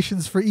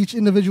implications for each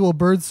individual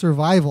bird's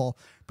survival,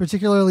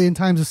 particularly in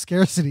times of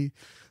scarcity.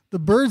 The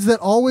birds that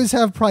always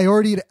have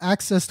priority to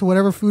access to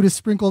whatever food is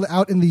sprinkled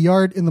out in the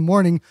yard in the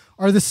morning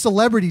are the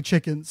celebrity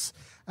chickens.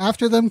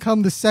 After them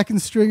come the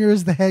second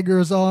stringers, the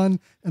hangers-on,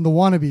 and the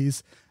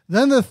wannabes.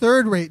 Then the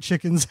third-rate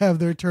chickens have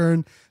their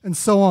turn, and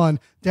so on,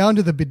 down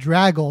to the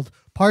bedraggled,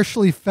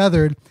 partially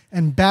feathered,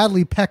 and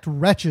badly pecked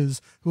wretches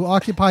who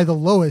occupy the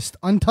lowest,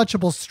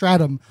 untouchable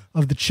stratum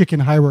of the chicken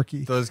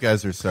hierarchy. Those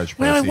guys are such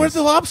Man, pussies. where'd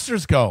the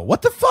lobsters go?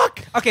 What the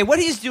fuck? Okay, what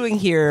he's doing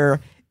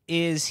here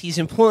is he's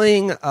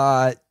employing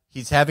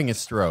He's having a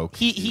stroke.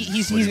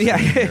 he's What he's yeah.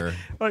 doing here.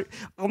 Like,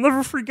 I'll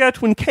never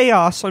forget when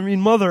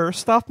Mother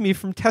stopped me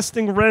from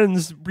testing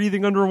wrens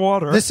breathing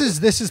underwater. This is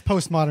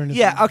postmodernism.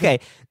 Yeah, okay.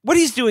 What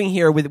he's doing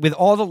here with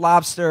all the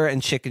lobster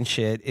and chicken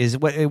shit is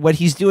what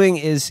he's doing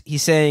is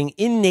he's saying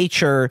in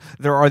nature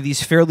there are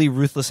these fairly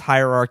ruthless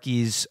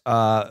hierarchies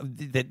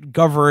that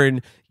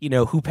govern,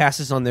 who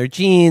passes on their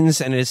genes,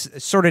 and is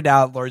sorted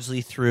out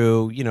largely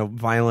through,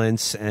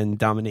 violence and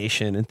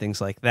domination and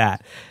things like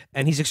that.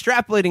 And he's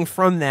extrapolating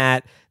from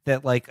that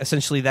like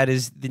essentially that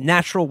is the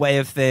natural way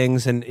of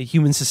things, and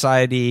human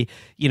society,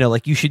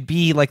 like you should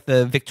be like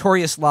the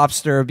victorious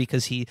lobster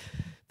because the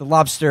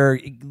lobster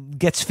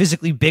gets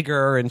physically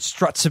bigger and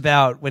struts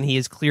about when he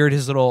has cleared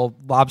his little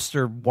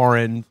lobster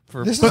warren.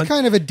 This is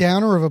kind of a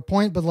downer of a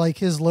point, but like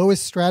his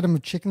lowest stratum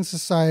of chicken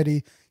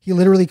society, he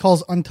literally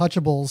calls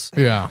untouchables.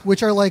 Yeah.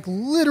 Which are like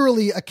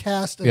literally a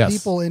caste of Yes.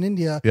 people in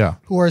India Yeah.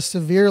 who are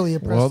severely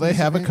oppressed. Well, they and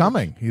have it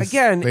disadvantaged.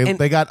 coming. Again,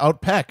 they got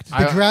outpecked.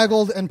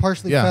 Bedraggled and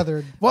partially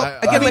feathered. Well,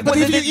 Again, like, but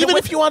what even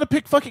if you want to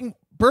pick fucking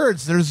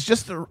birds, there's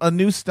just a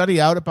new study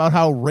out about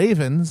how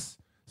ravens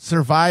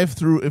survive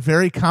through a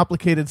very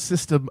complicated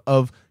system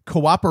of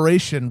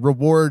cooperation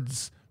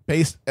rewards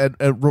based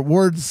a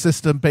rewards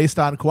system based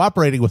on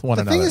cooperating with one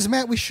The another. thing is,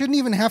 Matt, we shouldn't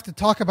even have to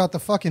talk about the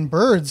fucking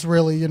birds,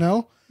 really,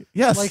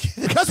 yes, like-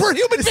 because we're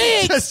human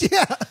beings. Just,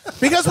 yeah.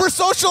 Because we're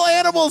social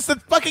animals that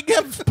fucking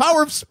have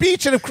power of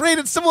speech and have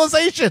created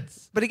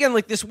civilizations. But again,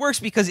 like this works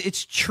because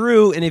it's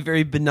true in a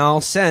very banal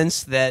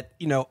sense that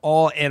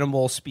all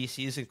animal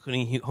species,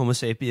 including Homo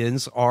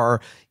sapiens, are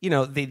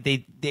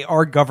they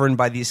are governed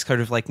by these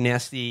kind of like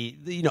nasty,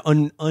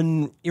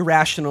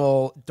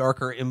 irrational,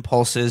 darker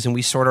impulses, and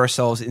we sort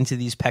ourselves into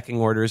these pecking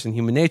orders in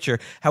human nature.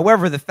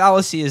 However, the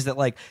fallacy is that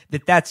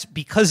that's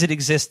because it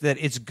exists that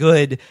it's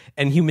good,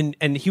 and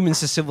human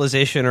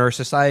civilization or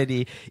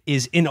society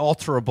is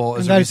inalterable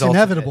as And a that's result.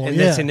 inevitable, and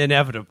yeah. that's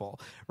inevitable,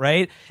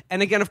 right?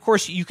 And again, of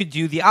course, you could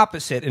do the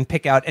opposite and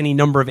pick out any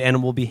number of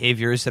animal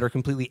behaviors that are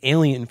completely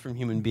alien from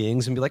human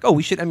beings and be like, oh,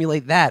 we should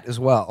emulate that as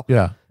well.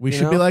 Yeah, we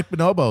should be like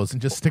bonobos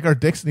and just stick our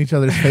dicks in each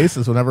other's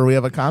faces whenever we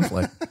have a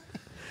conflict.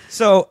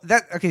 So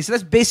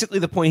that's basically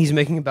the point he's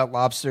making about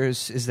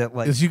lobsters is that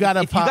like Is you gotta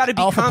if you got to be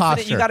alpha confident,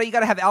 posture. you got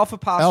to have alpha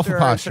posture, Alpha and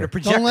posture. sort of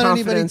project Don't let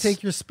anybody confidence.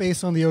 take your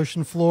space on the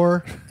ocean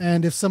floor.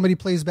 And if somebody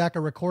plays back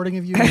a recording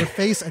of you in your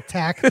face,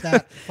 attack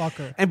that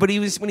fucker. And when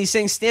he's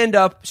saying stand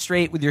up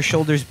straight with your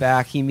shoulders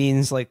back, he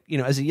means like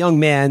as a young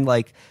man,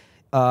 like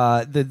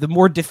the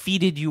more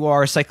defeated you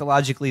are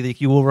psychologically, like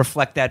you will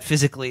reflect that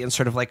physically and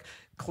sort of like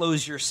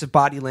close your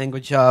body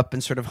language up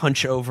and sort of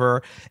hunch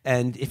over.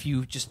 And if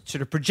you just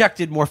sort of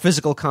projected more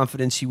physical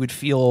confidence, you would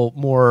feel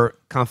more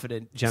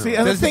confident generally. See,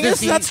 and the thing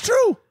is, that's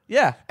true.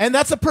 Yeah. And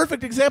that's a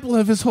perfect example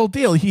of his whole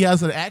deal. He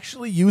has an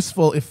actually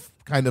useful, if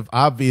kind of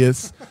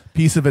obvious,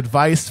 piece of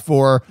advice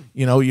for,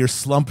 your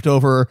slumped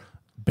over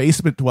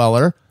basement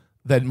dweller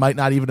that might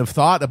not even have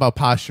thought about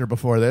posture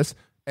before this.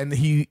 and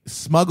he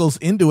smuggles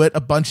into it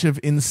a bunch of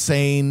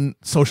insane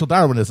social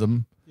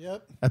Darwinism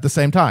Yep. at the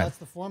same time. That's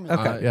the formula.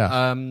 Okay.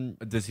 Yeah.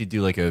 Does he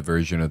do like a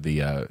version of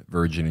the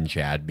Virgin and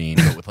Chad meme,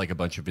 but with like a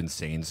bunch of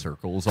insane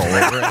circles all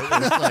over it?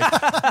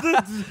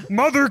 It's like,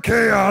 Mother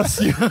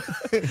Chaos.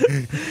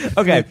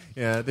 Okay.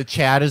 yeah, the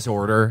Chad is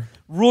order.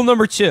 Rule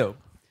number 2.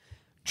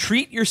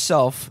 Treat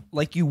yourself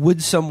like you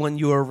would someone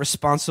you are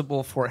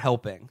responsible for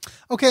helping.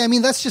 Okay, I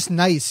mean that's just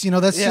nice.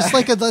 That's just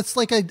like a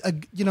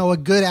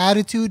good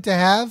attitude to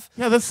have.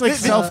 Yeah, that's like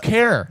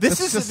self-care.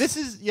 This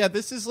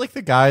is like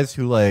the guys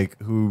who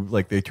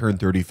they turn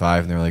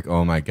 35 and they're like,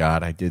 oh my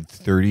god, I did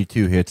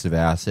 32 hits of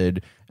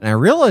acid. And I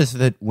realized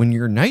that when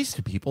you're nice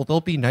to people,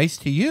 they'll be nice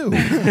to you.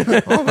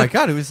 Oh my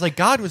god, it was like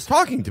God was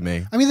talking to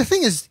me. I mean, the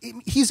thing is,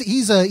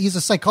 he's a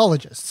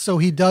psychologist, so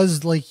he does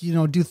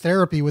do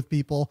therapy with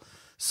people.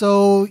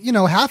 So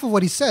half of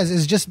what he says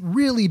is just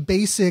really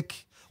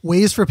basic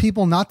ways for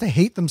people not to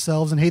hate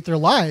themselves and hate their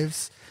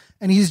lives.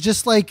 And he's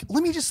just like,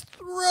 let me just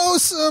throw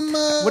some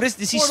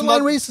Does he borderline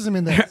smug racism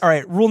in there. All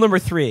right, rule number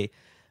 3.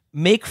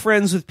 Make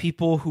friends with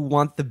people who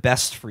want the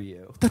best for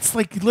you. That's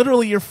like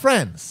literally your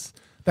friends.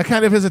 That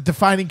kind of is a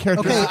defining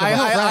characteristic.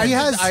 Okay,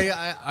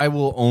 of I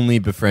will only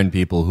befriend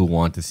people who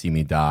want to see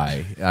me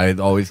die. It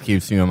always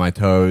keeps me on my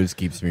toes,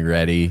 keeps me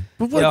ready.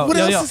 But what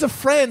else is a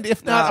friend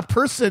if not a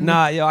person?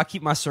 Nah, I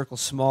keep my circle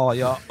small,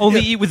 Only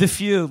eat with a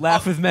few,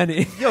 laugh with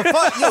many.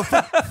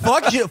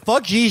 Fuck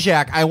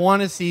Zizek. I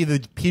want to see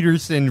the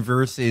Peterson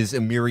versus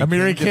Amiri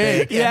King.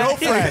 debate. Yeah, no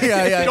friends.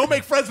 Yeah. Don't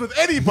make friends with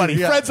anybody.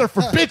 Yeah. Friends are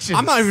for bitches.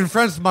 I'm not even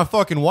friends with my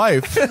fucking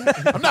wife.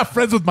 I'm not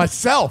friends with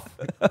myself.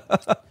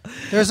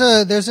 There's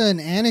an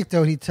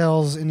anecdote he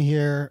tells in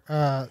here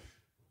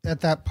at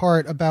that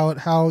part about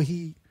how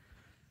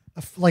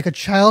a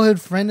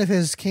childhood friend of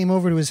his came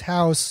over to his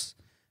house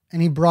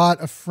and he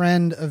brought a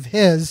friend of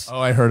his. Oh,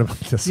 I heard about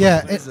this.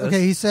 Yeah.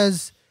 He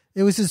says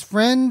it was his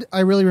friend. I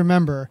really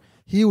remember.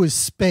 He was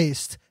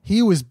spaced.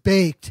 He was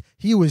baked.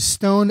 He was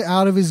stoned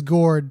out of his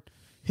gourd.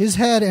 His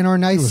head in our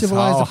nice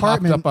civilized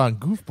apartment up on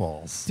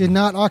goofballs.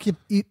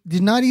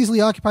 did not easily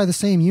occupy the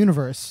same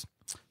universe.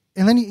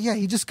 And then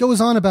he just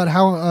goes on about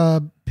how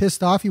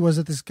pissed off he was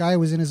that this guy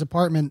was in his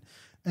apartment.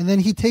 And then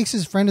he takes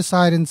his friend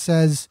aside and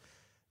says,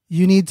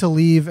 you need to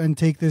leave and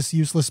take this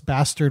useless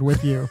bastard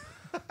with you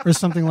or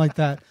something like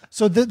that.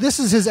 So this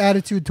is his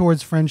attitude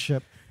towards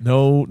friendship.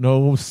 No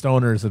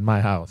stoners in my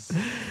house.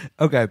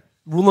 Okay.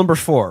 Rule number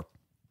 4.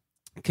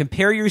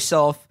 Compare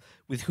yourself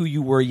with who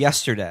you were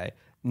yesterday,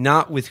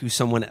 not with who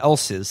someone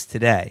else is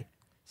today.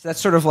 So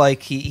that's sort of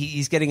like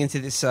he's getting into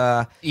this.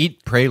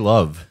 Eat, pray,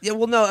 love. Yeah,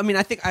 well, no, I mean,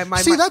 I think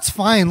that's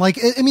fine. Like,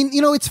 I mean,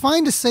 it's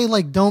fine to say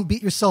like, don't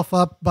beat yourself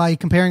up by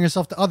comparing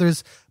yourself to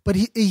others, but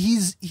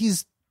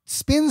he's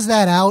spins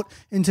that out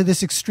into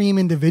this extreme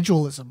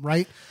individualism,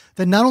 right?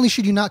 That not only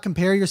should you not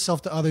compare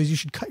yourself to others, you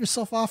should cut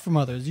yourself off from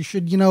others. You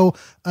should, kind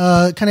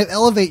of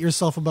elevate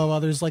yourself above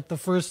others, like the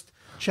first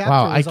chapter.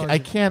 Wow, I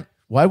can't.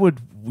 Why would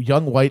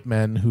young white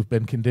men who've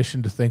been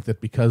conditioned to think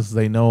that because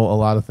they know a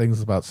lot of things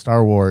about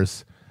Star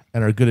Wars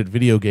and are good at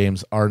video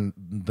games are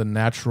the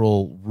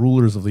natural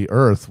rulers of the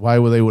earth, why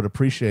would they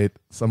appreciate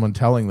someone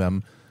telling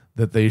them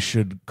that they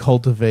should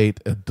cultivate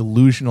a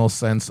delusional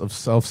sense of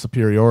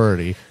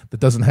self-superiority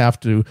that doesn't have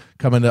to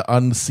come into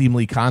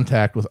unseemly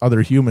contact with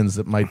other humans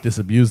that might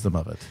disabuse them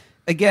of it?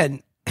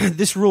 Again,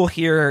 this rule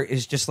here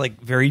is just like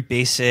very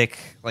basic,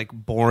 like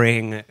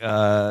boring,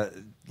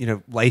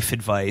 life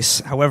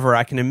advice. However,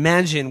 I can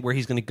imagine where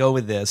he's going to go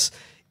with this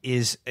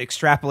is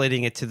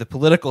extrapolating it to the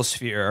political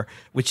sphere,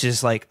 which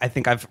is like, I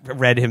think I've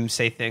read him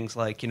say things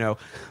like,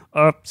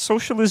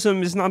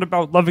 socialism is not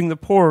about loving the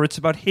poor, it's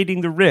about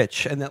hating the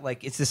rich. And that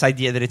like, it's this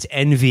idea that it's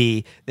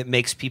envy that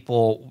makes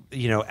people,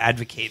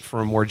 advocate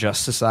for a more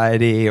just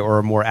society or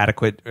a more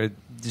adequate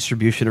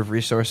distribution of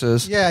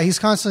resources. Yeah, he's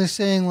constantly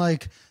saying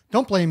like,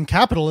 don't blame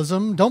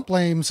capitalism, don't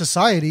blame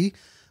society.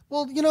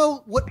 Well,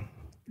 what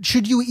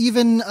should you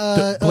even...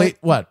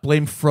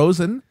 Blame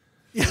Frozen?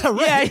 Yeah,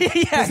 right.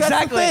 Yeah, That's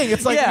exactly. the thing.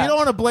 It's like you don't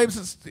want to blame.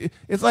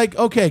 It's like,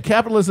 okay,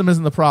 capitalism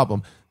isn't the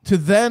problem. To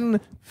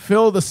then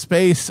fill the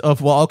space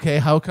of, well, okay,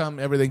 how come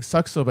everything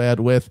sucks so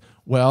bad? With,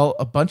 well,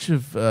 a bunch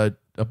of French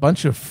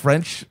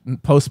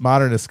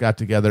postmodernists got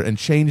together and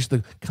changed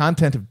the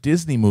content of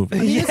Disney movies.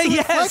 I mean,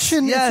 it's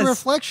a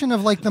reflection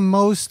of like the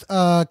most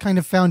kind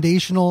of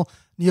foundational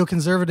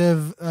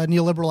neoconservative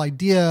neoliberal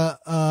idea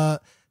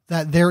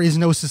that there is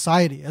no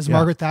society, as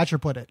Margaret Thatcher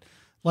put it.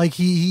 Like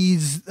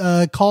he's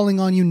calling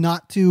on you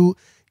not to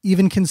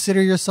even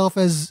consider yourself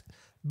as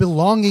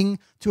belonging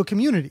to a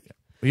community.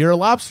 You're a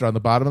lobster on the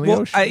bottom of the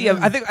ocean.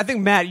 I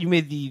think Matt, you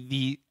made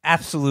the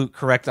absolute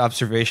correct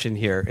observation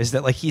here. Is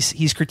that like he's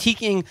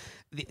critiquing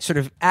the sort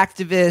of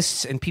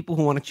activists and people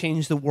who want to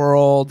change the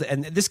world,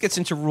 and this gets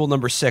into rule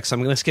number 6. I'm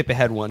going to skip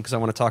ahead one because I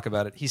want to talk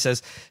about it. He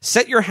says,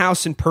 set your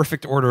house in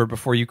perfect order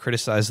before you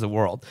criticize the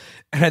world.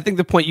 And I think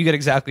the point you get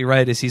exactly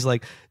right is he's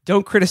like,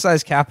 don't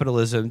criticize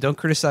capitalism, don't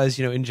criticize,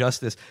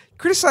 injustice.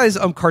 Criticize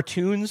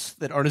cartoons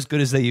that aren't as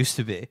good as they used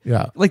to be.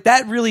 Yeah. Like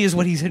that really is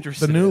what he's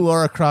interested in. The new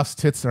Laura Croft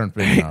tits aren't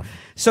big enough.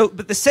 So,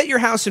 but the set your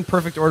house in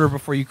perfect order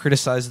before you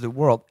criticize the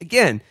world.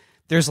 Again,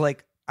 there's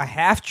like a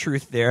half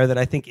truth there that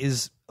I think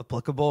is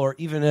applicable, or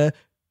even a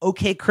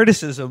okay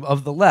criticism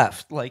of the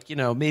left. Like,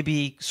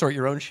 maybe sort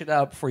your own shit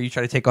out before you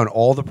try to take on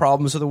all the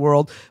problems of the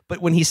world. But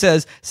when he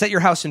says set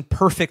your house in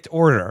perfect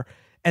order,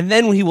 and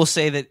then he will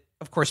say that,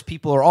 of course,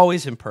 people are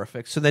always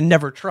imperfect, so then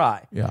never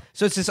try. Yeah.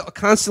 So it's this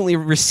constantly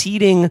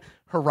receding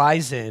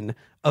horizon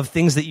of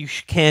things that you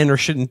can or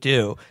shouldn't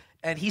do.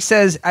 And he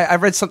says, I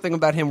read something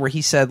about him where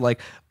he said, like,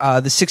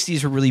 the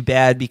 60s were really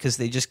bad because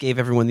they just gave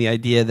everyone the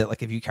idea that,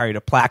 like, if you carried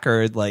a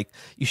placard, like,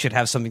 you should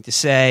have something to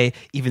say,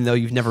 even though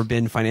you've never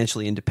been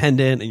financially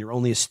independent and you're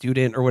only a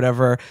student or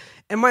whatever.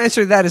 And my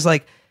answer to that is,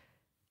 like,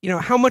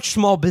 how much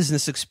small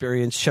business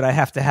experience should I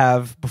have to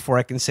have before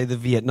I can say the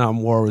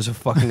Vietnam War was a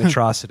fucking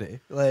atrocity?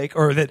 Like,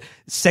 or that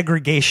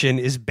segregation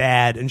is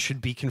bad and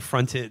should be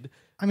confronted.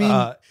 I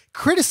mean,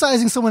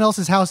 criticizing someone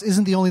else's house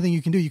isn't the only thing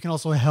you can do. You can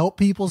also help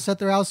people set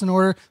their house in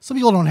order. Some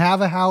people don't have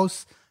a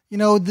house.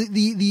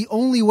 The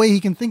only way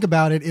he can think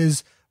about it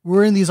is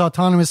we're in these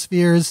autonomous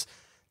spheres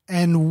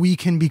and we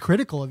can be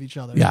critical of each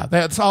other. Yeah,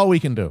 that's all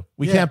we can do.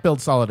 We can't build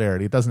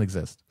solidarity. It doesn't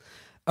exist.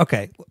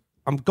 Okay,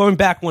 I'm going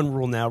back one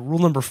rule now. Rule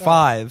number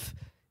 5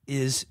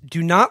 is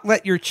do not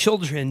let your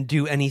children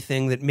do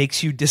anything that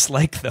makes you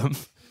dislike them.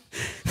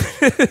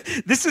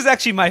 This is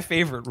actually my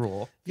favorite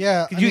rule.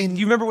 Yeah. Do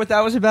you remember what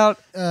that was about?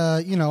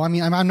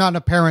 I'm not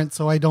a parent,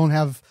 so I don't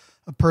have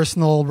a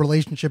personal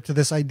relationship to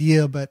this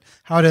idea, but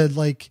how to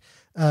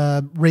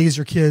raise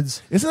your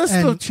kids. Isn't this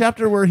the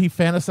chapter where he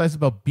fantasized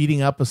about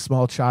beating up a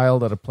small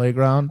child at a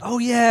playground? Oh,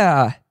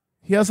 yeah.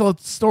 He has a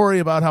story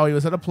about how he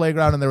was at a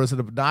playground and there was an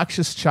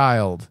obnoxious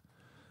child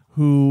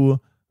who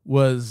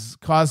was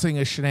causing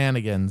a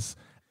shenanigans,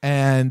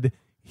 and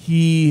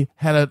he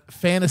had a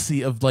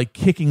fantasy of like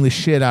kicking the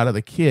shit out of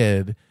the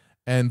kid,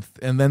 and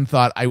then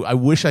thought, I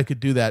wish I could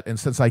do that, and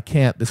since I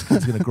can't, this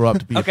kid's going to grow up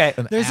to be okay.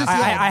 an There's this-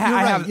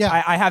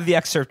 I have the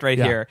excerpt right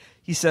Yeah. here.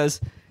 He says,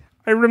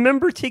 I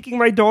remember taking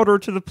my daughter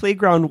to the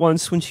playground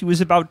once when she was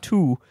about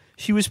 2.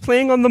 She was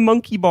playing on the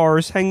monkey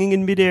bars hanging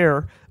in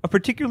midair. A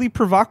particularly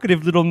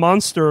provocative little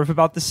monster of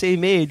about the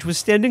same age was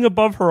standing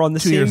above her on the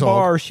 2 same years old.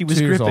 bar she was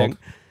 2 years gripping. old.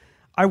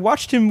 I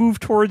watched him move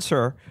towards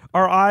her,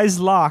 our eyes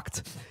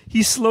locked.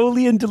 He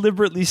slowly and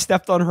deliberately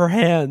stepped on her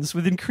hands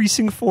with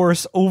increasing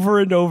force over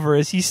and over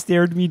as he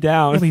stared me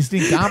down. Yeah, but he's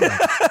being dominant.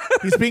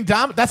 He's being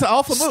dominant. That's an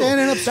alpha move.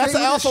 Standing up That's straight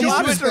an with alpha the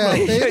lobster shoulders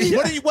move.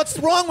 back, baby. What's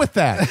wrong with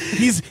that?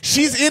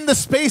 She's in the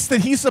space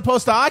that he's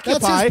supposed to occupy.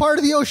 That's his part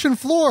of the ocean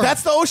floor.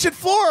 That's the ocean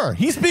floor.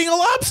 He's being a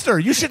lobster.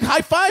 You should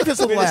high five his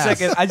Wait a last.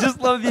 second. I just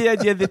love the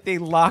idea that they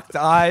locked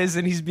eyes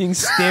and he's being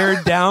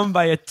stared down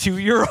by a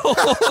 2-year-old.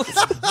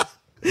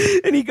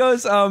 And he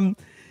goes,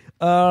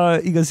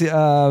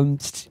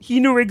 he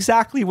knew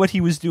exactly what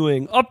he was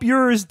doing. Up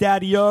yours,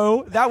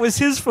 daddy-o. That was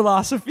his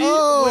philosophy.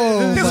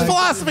 Oh, His my-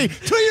 philosophy.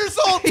 2 years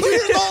old. 2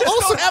 years old.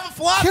 Don't have a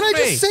philosophy. Can I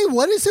just say,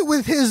 what is it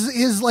with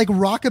his like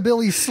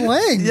rockabilly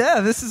slang?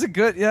 Yeah, this is a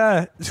good,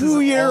 yeah. This is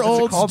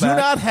 2-year-olds a do callback.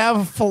 not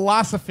have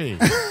philosophy.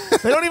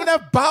 They don't even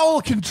have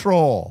bowel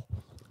control.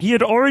 He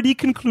had already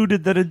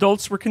concluded that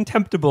adults were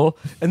contemptible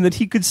and that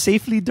he could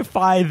safely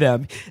defy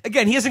them.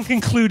 Again, he hasn't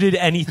concluded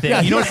anything.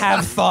 Yeah, you don't he-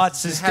 have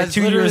thoughts as to Has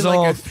 2 years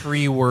literally old. like a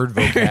 3-word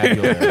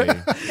vocabulary.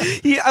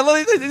 I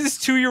love that this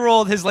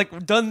 2-year-old has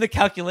like done the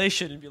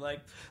calculation and be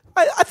like,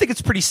 I think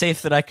it's pretty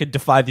safe that I could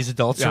defy these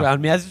adults Yeah.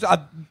 around me.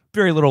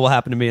 Very little will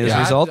happen to me as a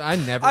result. I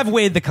never- I've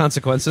weighed the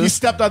consequences. He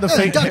stepped on the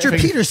Hey, fake. Dr.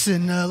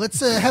 Peterson, let's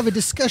have a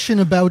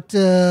discussion about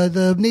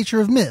the nature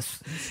of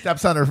myth.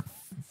 Steps on her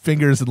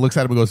fingers and looks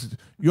at him and goes,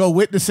 "You're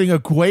witnessing a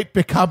great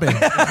becoming."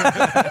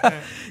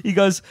 He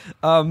goes,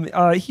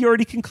 he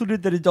already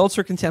concluded that adults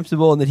are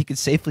contemptible and that he could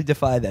safely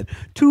defy them.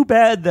 Too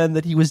bad, then,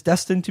 that he was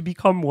destined to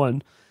become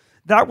one.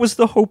 That was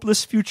the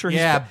hopeless future.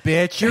 Yeah,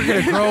 bitch, you're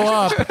gonna grow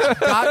up.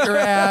 Got your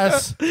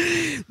ass.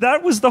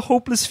 That was the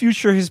hopeless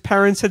future his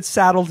parents had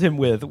saddled him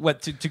with.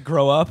 What, to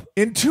grow up?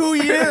 In 2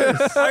 years.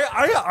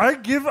 I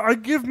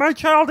give my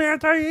child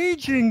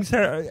anti-aging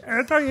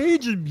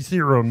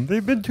serum.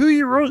 They've been 2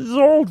 years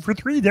old for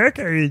 3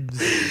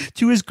 decades.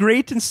 To his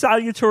great and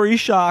salutary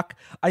shock,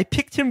 I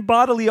picked him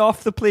bodily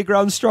off the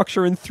playground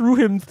structure and threw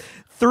him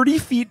 30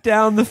 feet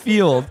down the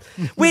field.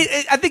 Wait,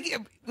 I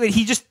think... Wait,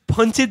 he just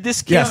punted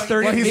this kid Yes.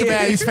 30 Well,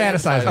 he's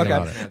fantasizing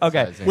about it,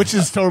 Okay. which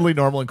is totally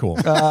normal and cool.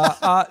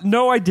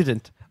 No, I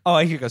didn't. Oh,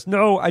 here he goes.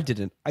 No, I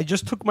didn't. I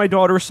just took my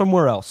daughter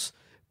somewhere else.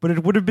 But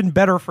it would have been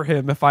better for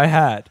him if I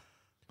had.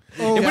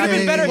 It would have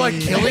been better. Like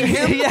killing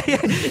him? Yeah.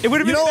 It would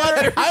have You been know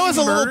better. what? I was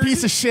a little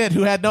piece of shit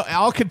who had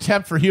all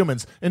contempt for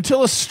humans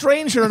until a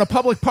stranger in a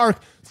public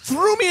park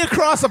threw me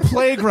across a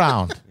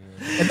playground.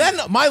 And then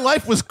my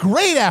life was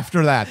great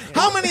after that.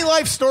 How many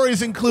life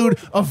stories include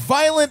a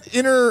violent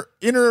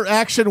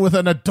interaction with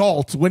an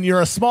adult when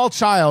you're a small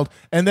child,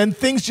 and then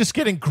things just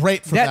getting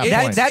great from that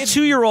point? That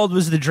 2-year-old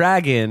was the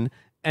dragon,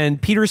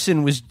 and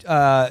Peterson was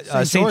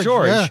St.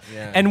 George.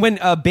 Yeah. And when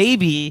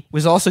Baby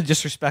was also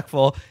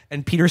disrespectful,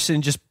 and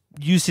Peterson just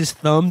used his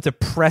thumb to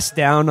press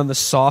down on the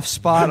soft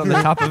spot on the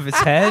top of his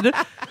head,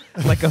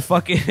 like a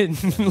fucking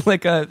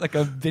like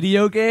a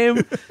video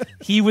game.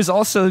 He was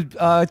also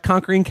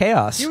conquering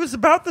chaos. He was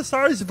about the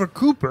size of a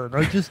Koopa, and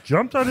I just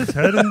jumped on his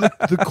head, and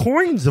the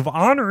coins of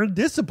honor and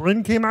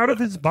discipline came out of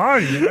his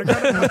body. And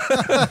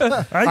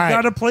I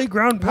got a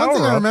playground power. One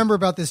thing I remember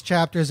about this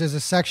chapter is there's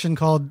a section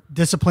called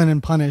Discipline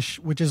and Punish,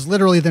 which is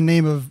literally the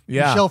name of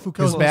Michel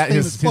Foucault's most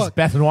famous book.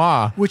 His Bête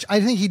Noire. Which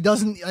I think he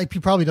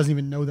probably doesn't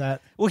even know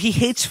that. Well, he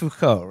hates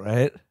Foucault,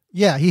 right?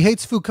 Yeah, he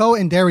hates Foucault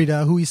and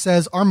Derrida, who he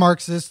says are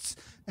Marxists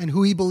and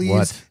who he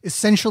believes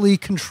essentially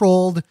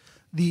controlled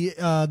the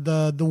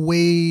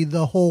way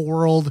the whole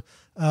world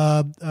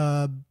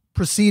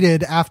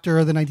proceeded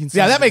after the 1970s.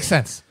 Yeah, that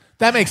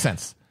makes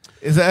sense.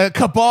 Is a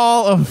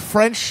cabal of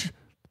French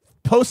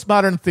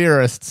postmodern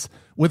theorists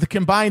with a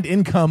combined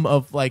income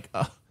of like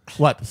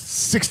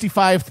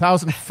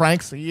 65,000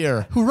 francs a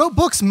year, who wrote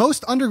books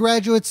most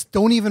undergraduates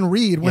don't even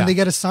read when they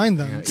get assigned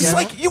them. It's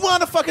like, you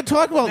want to fucking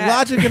talk about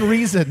logic and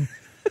reason.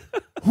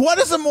 What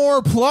is a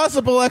more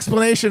plausible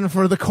explanation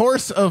for the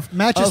course of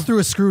through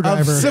a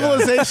screwdriver of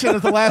civilization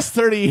of the last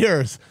 30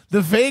 years?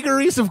 The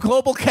vagaries of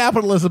global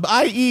capitalism,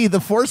 i.e. the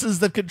forces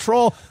that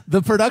control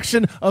the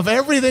production of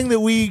everything that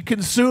we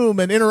consume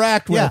and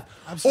interact with.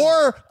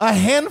 Or a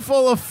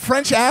handful of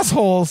French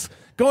assholes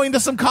going to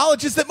some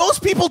colleges that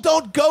most people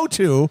don't go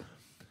to,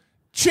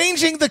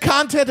 changing the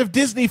content of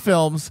Disney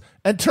films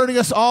and turning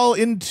us all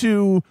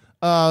into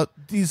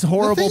these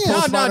horrible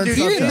postmodern he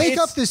didn't make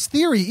up this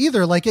theory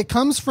either. Like, it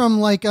comes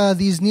from like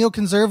these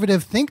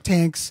neoconservative think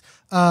tanks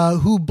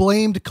who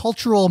blamed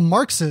cultural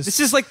Marxists. This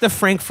is like the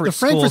Frankfurt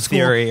School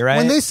theory, right?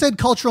 When they said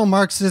cultural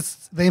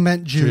Marxists, they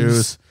meant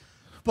Jews.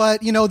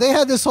 But, you know, they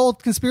had this whole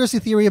conspiracy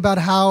theory about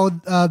how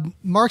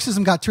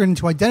Marxism got turned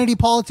into identity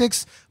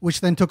politics, which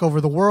then took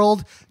over the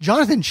world.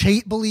 Jonathan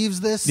Chait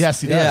believes this.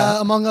 Yes, he does.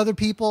 Among other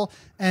people.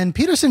 And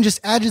Peterson just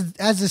adds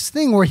this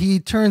thing where he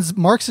turns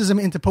Marxism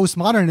into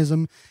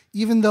postmodernism,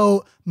 even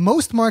though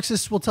most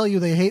Marxists will tell you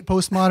they hate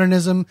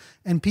postmodernism,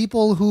 and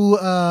people who,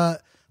 I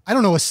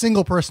don't know a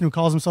single person who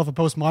calls himself a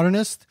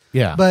postmodernist,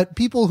 but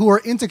people who are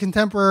into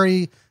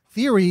contemporary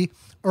theory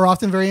are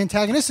often very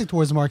antagonistic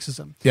towards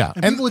Marxism. Yeah.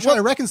 And people who try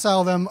to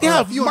reconcile them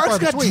are few and Marx far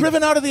got between.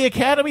 driven out of the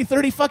academy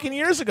 30 fucking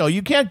years ago.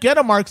 You can't get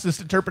a Marxist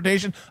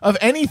interpretation of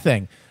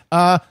anything.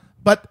 But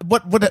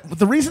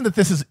the reason that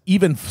this is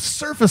even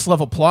surface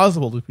level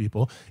plausible to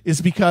people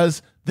is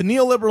because the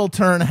neoliberal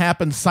turn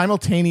happened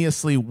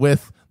simultaneously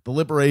with the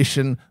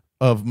liberation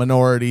of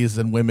minorities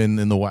and women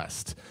in the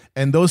West.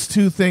 And those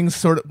two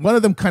things one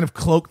of them kind of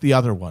cloak the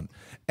other one.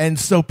 And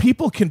so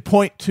people can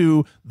point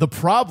to the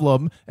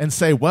problem and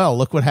say, well,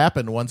 look what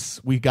happened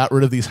once we got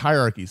rid of these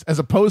hierarchies, as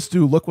opposed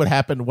to look what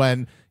happened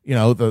when, you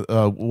know,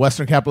 the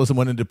Western capitalism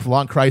went into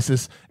prolonged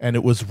crisis and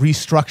it was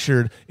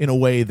restructured in a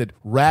way that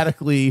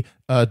radically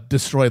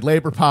destroyed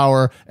labor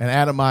power and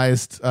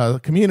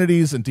atomized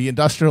communities and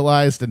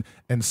deindustrialized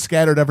and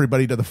scattered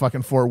everybody to the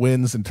fucking four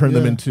winds and turned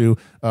them into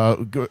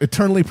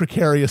eternally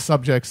precarious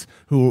subjects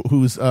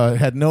who's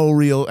had no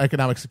real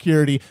economic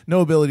security, no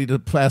ability to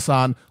pass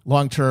on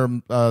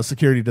long-term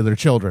security to their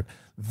children.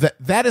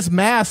 That is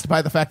masked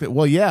by the fact that,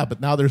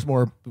 but now there's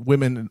more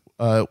women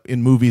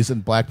in movies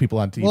and black people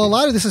on TV. Well, a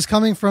lot of this is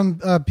coming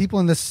from people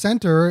in the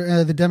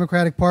center, the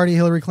Democratic Party,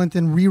 Hillary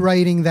Clinton,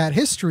 rewriting that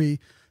history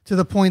to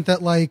the point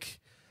that, like,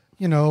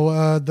 you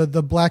know,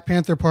 the Black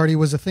Panther Party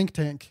was a think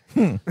tank.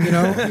 You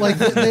know, like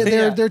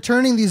they're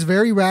turning these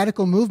very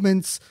radical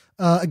movements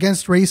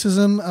against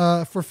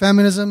racism, for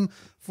feminism,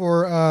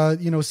 for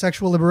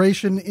sexual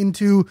liberation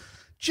into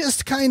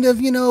just kind of,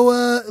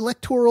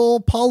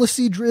 electoral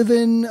policy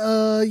driven,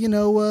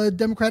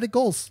 democratic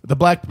goals. The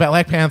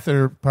Black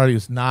Panther Party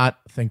is not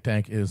a think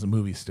tank. It is a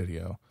movie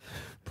studio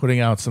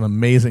putting out some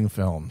amazing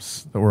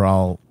films that we're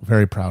all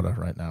very proud of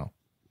right now.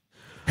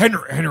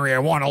 Henry, I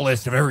want a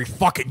list of every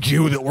fucking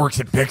Jew that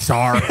works at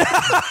Pixar.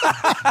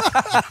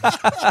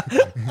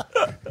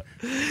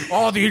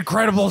 All the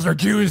Incredibles are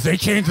Jews. They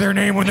changed their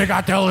name when they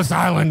got to Ellis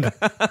Island.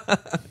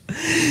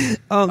 He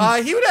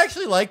would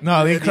actually like the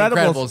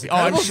Incredibles. Oh,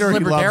 I'm sure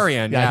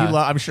libertarian.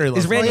 I'm sure he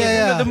loves.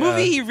 The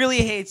movie he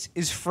really hates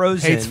is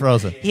Frozen. Hates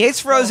Frozen. He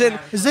hates Frozen.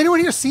 Has anyone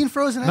here seen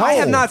Frozen? No. I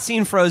have not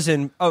seen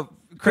Frozen. Oh,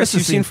 Chris,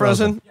 you've seen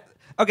Frozen?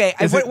 Okay.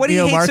 What he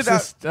hates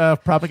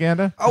about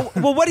propaganda? Oh,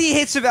 well, what he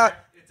hates about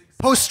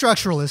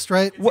post-structuralist,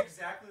 right? It's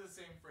exactly the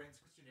same Franz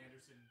Christian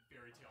Andersen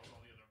fairy tales, all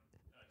the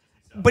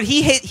other But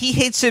he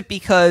hates it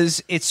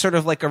because it's sort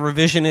of like a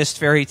revisionist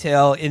fairy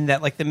tale, in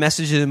that, like, the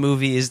message of the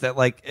movie is that,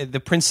 like,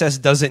 the princess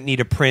doesn't need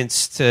a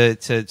prince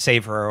to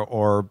save her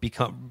or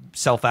become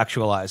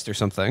self-actualized or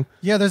something.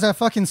 Yeah, there's that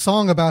fucking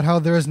song about how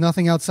there is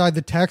nothing outside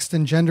the text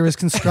and gender is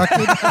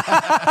constructed.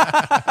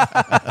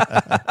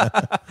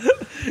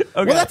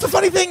 Well, that's the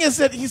funny thing is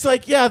that he's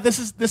like, yeah, this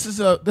is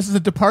a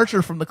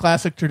departure from the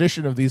classic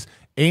tradition of these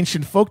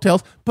ancient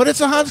folktales, but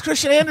it's a Hans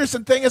Christian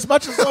Andersen thing as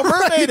much as Little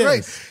Mermaid is.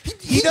 Right.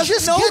 He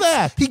doesn't know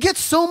that. He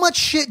gets so much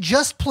shit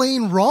just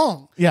plain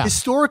wrong. Yeah.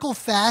 Historical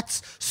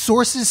facts,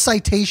 sources,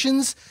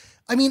 citations.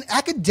 I mean,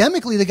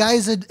 academically, the guy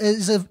is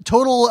a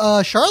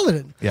total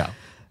charlatan. Yeah.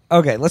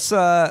 Okay, let's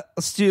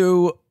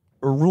do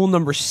rule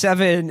number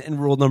 7 and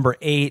rule number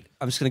 8.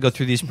 I'm just going to go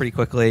through these pretty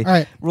quickly. All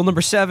right. Rule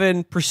number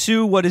 7: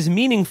 pursue what is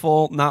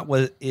meaningful, not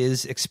what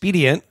is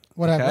expedient.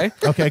 Whatever.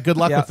 Okay. Good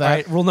luck with that. All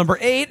right, rule number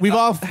 8. We've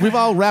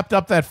all wrapped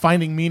up that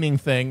finding meaning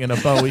thing in a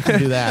bow. We can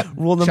do that.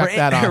 Rule number Check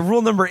that 8. off.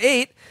 Rule number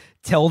 8: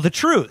 tell the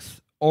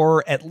truth,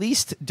 or at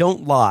least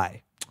don't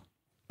lie.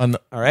 All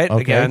right.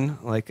 Okay. Again,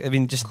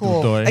 just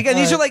Cool. again,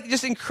 these All are like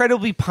just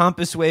incredibly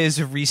pompous ways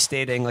of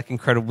restating like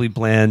incredibly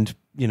bland,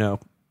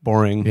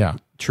 boring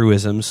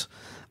truisms.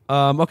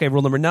 Okay.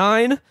 Rule number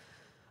 9: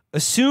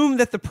 assume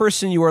that the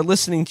person you are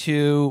listening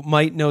to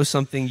might know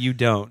something you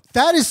don't.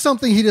 That is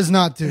something he does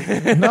not do. No.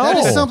 That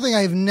is something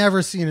I've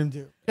never seen him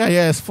do.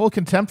 Yeah. It's full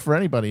contempt for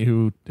anybody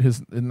who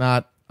is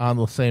not on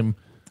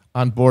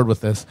board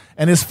with this.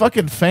 And his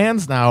fucking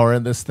fans now are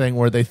in this thing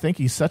where they think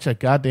he's such a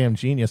goddamn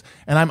genius.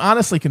 And I'm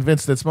honestly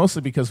convinced it's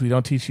mostly because we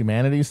don't teach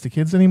humanities to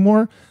kids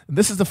anymore. And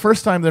this is the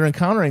first time they're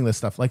encountering this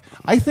stuff. Like,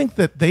 I think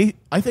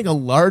a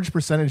large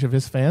percentage of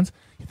his fans,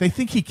 they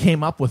think he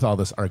came up with all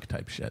this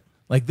archetype shit.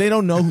 Like, they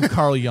don't know who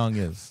Carl Jung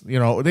is. They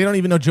don't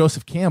even know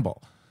Joseph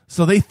Campbell.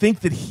 So they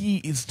think that he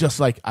is just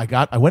like,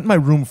 I went in my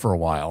room for a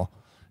while,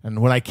 and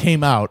when I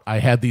came out, I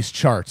had these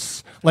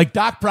charts. Like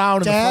Doc Brown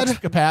and the flux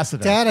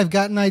capacitor. Dad, I've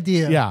got an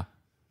idea. Yeah.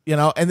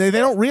 And they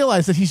don't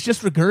realize that he's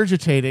just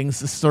regurgitating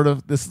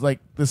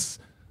this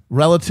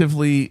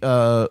relatively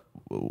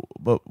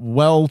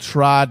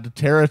well-trod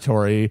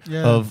territory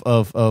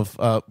of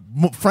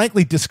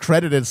frankly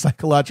discredited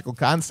psychological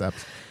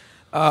concepts.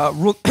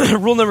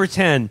 Rule number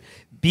 10: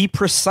 be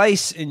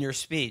precise in your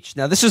speech.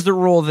 Now, this is the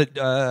rule that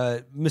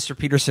Mr.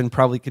 Peterson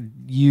probably could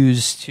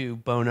use to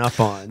bone up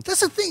on. That's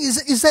the thing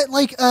is that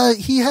like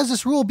he has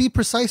this rule: be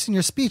precise in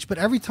your speech. But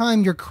every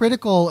time you're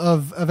critical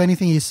of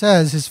anything he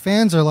says, his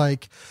fans are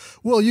like,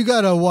 "Well, you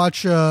got to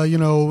watch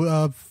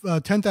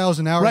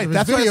 10,000 hours Right, of his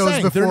that's what I'm videos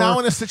saying. before They're now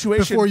in a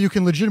situation before you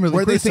can legitimately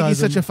where they think he's criticize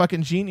such a him."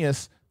 fucking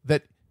genius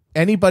that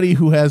anybody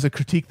who has a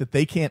critique that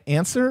they can't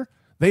answer,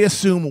 they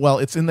assume, well,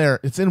 it's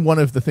in one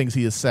of the things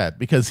he has said,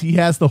 because he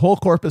has the whole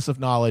corpus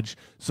of knowledge.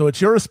 So it's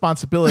your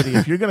responsibility,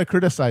 if you're going to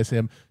criticize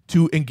him,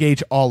 to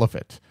engage all of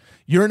it.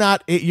 You're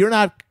not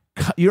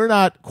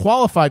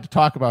qualified to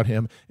talk about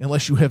him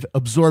unless you have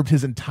absorbed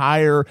his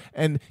entire.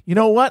 And you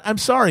know what? I'm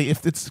sorry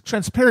if it's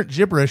transparent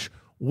gibberish.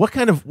 What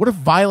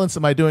violence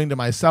am I doing to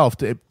myself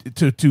to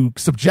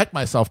subject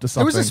myself to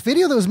something? There was this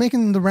video that was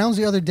making the rounds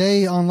the other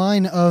day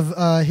online of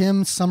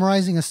him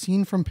summarizing a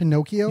scene from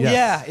Pinocchio.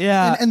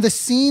 Yeah. And the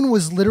scene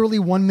was literally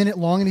 1 minute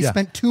long, and he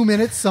spent 2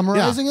 minutes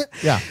summarizing it.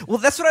 Yeah. Well,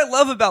 that's what I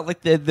love about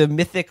like the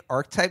mythic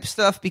archetype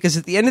stuff, because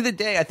at the end of the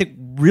day, I think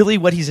really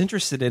what he's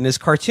interested in is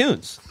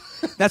cartoons.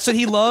 That's what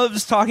he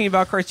loves, talking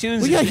about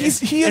cartoons. Well,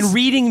 yeah, and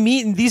reading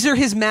and these are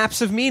his maps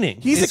of meaning.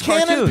 He's a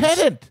canon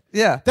pedant.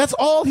 Yeah. That's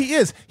all he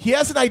is. He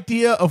has an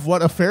idea of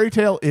what a fairy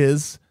tale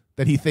is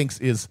that he thinks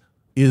is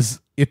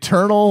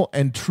eternal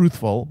and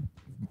truthful,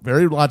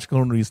 very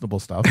logical and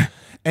reasonable stuff.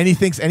 And he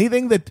thinks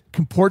anything that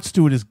comports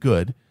to it is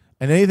good,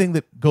 and anything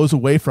that goes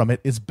away from it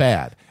is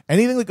bad.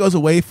 Anything that goes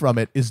away from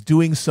it is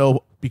doing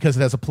so because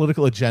it has a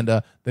political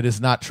agenda that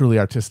is not truly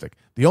artistic.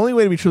 The only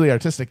way to be truly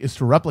artistic is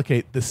to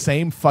replicate the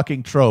same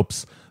fucking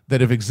tropes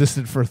that have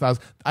existed for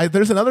thousands.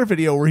 There's another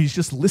video where he's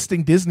just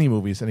listing Disney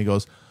movies, and he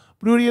goes,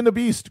 Beauty and the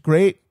Beast,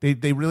 great.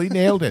 They really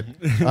nailed it.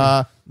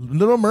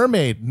 Little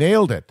Mermaid,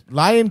 nailed it.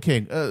 Lion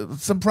King,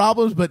 some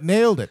problems, but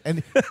nailed it.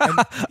 And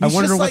I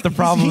wonder what the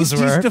problems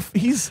were.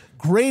 He's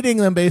grading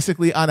them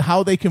basically on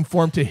how they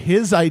conform to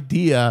his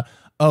idea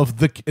of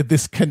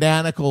this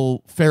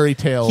canonical fairy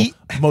tale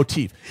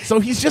motif. So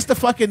he's just a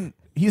canon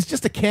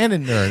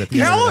nerd at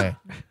the end of the day.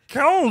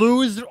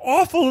 Kalaloo is an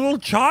awful little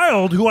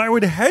child who I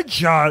would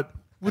headshot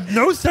with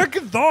no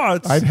second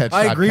thoughts. I'd headshot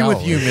I agree with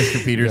Kalaloo. you,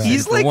 Mr. Peterson.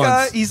 He's for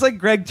once. he's like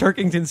Greg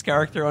Turkington's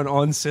character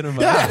on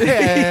Cinema.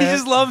 Yeah. He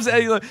just loves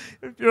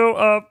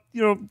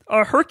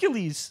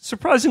Hercules,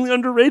 surprisingly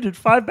underrated.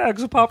 5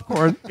 bags of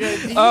popcorn.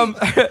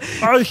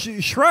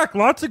 Shrek,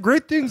 lots of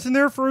great things in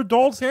there for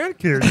adults and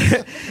kids.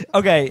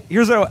 Okay,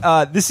 here's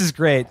this is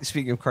great.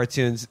 Speaking of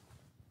cartoons,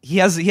 he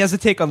has a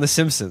take on The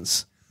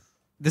Simpsons.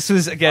 This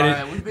was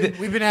again.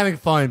 We've been having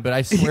fun, but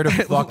I swear to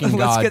fucking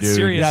God, get dude.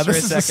 serious. Yeah, for this a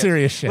is second.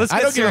 serious shit. Let's I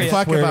get don't give a serious.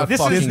 fuck about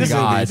This fucking is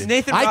God.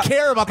 Nathan. I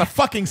care about the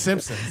fucking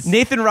Simpsons.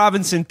 Nathan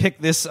Robinson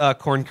picked this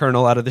corn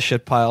kernel out of the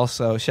shit pile,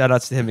 so shout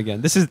outs to him again.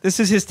 This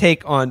is his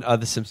take on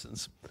The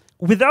Simpsons.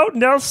 Without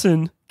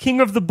Nelson, king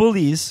of the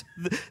bullies,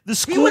 the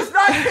school... He was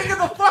not king of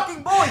the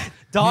fucking bullies.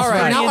 All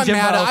right, now I'm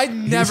Jimbo. mad. I've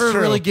never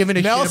true. really given a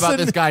shit Nelson- about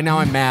this guy. Now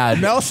I'm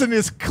mad. Nelson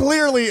is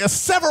clearly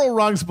several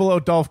rungs below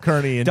Dolph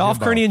Kearney and Dolph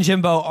Jimbo. Kearney and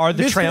Jimbo are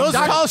the trail. Those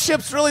tall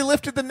ships really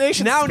lifted the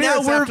nation's Now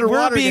spirits after we're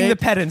Watergate. being the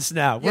pedants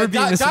now. We're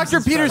being the Dr.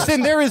 Simpsons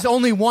Peterson, there is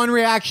only one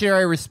reactionary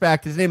I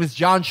respect. His name is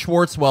John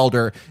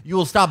Schwartzwelder. You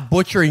will stop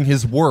butchering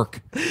his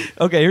work.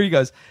 Okay, here he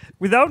goes.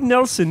 Without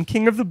Nelson,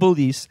 king of the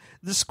bullies,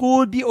 the school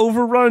would be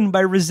overrun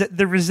by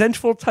the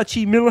resentful,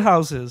 touchy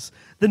Millhouses,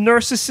 the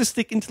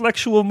narcissistic,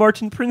 intellectual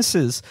Martin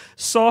Princes,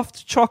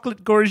 soft,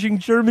 chocolate-gorging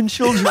German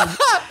children,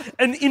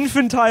 and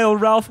infantile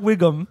Ralph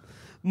Wiggum.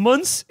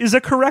 Muntz is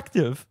a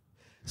corrective.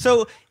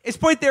 So his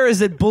point there is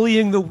that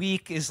bullying the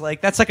weak is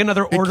like that's like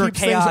another order keeps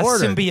things chaos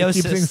ordered. It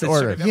symbiosis. keeps things that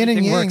sort of ordered. Yin and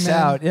everything yang, works man.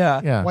 out.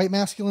 Yeah. Yeah. White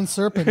masculine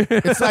serpent.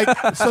 It's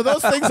like so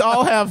those things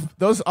all have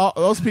those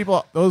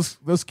people those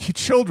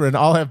children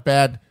all have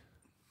bad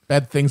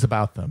things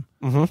about them.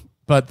 Mm-hmm.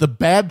 But the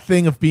bad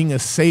thing of being a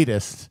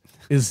sadist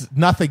is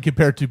nothing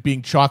compared to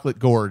being chocolate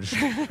gorged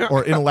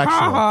or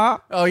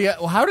intellectual. Oh yeah.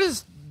 Well, how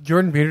does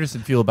Jordan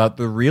Peterson feel about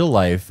the real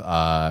life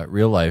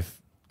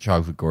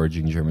chocolate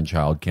gorging German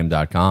child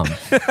Kim.com?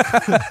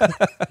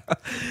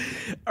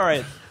 All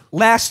right.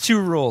 Last two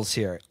rules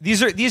here.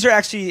 These are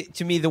actually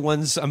to me the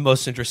ones I'm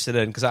most interested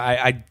in because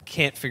I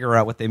can't figure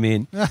out what they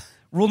mean.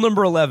 Rule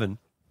number 11: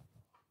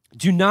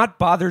 do not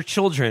bother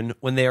children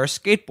when they are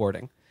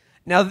skateboarding.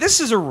 Now, this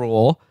is a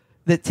rule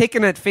that,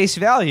 taken at face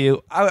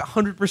value, I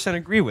 100%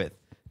 agree with.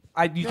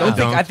 I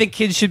think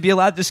kids should be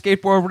allowed to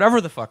skateboard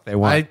whatever the fuck they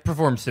want. I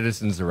perform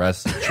citizens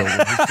arrests of children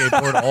who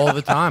skateboard all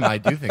the time. I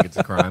do think it's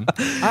a crime.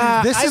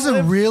 This is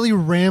a really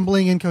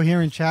rambling,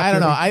 incoherent chapter. I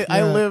don't know. I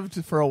Yeah.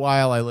 lived for a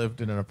while. I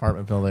lived in an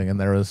apartment building, and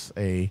there was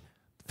a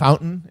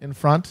fountain in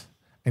front,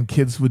 and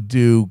kids would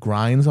do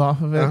grinds off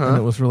of it, and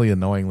it was really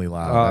annoyingly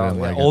loud. I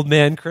didn't like Old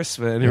Man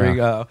Crispin. Here we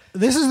go.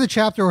 This is the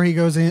chapter where he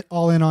goes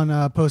all in on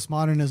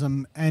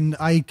postmodernism, and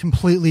I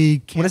completely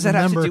can't What does that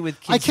have to remember. do with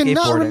kids I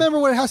cannot skateboarding? remember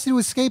what it has to do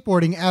with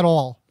skateboarding at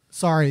all.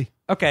 Sorry.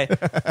 Okay.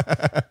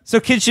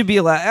 So kids should be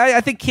allowed. I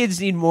think kids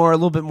need a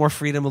little bit more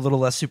freedom, a little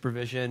less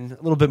supervision,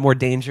 a little bit more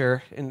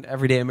danger in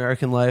everyday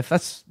American life.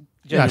 That's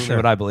genuinely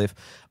what I believe.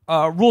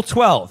 Rule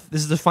 12.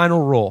 This is the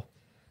final rule.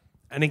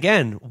 And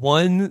again,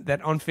 one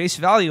that on face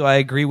value I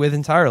agree with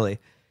entirely.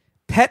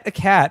 Pet a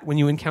cat when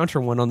you encounter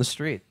one on the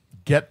street.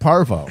 Get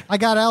parvo. I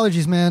got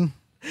allergies, man.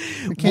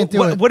 I can't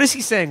do it. What is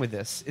he saying with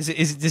this?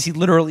 Does he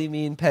literally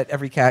mean pet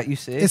every cat you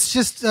see? It's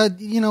just,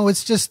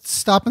 it's just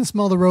stop and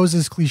smell the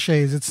roses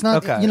cliches. It's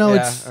not, okay.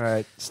 it's all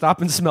right.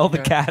 Stop and smell the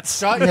cats.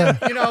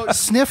 Yeah.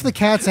 Sniff the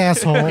cat's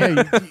asshole.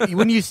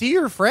 When you see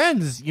your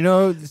friends,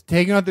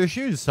 taking out their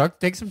shoes,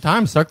 take some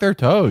time, suck their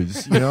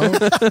toes.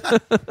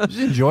 Just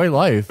enjoy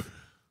life.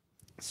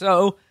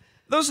 So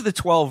those are the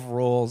 12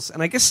 rules.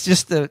 And I guess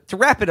just to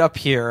wrap it up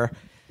here,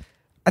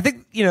 I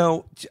think,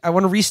 I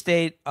want to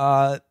restate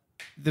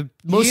the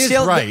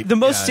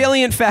most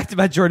salient fact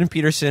about Jordan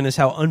Peterson is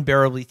how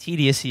unbearably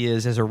tedious he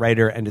is as a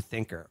writer and a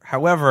thinker.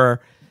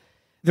 However,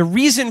 the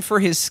reason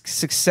for his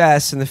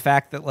success and the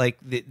fact that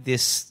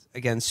this,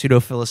 again,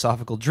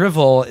 pseudo-philosophical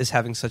drivel is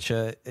having such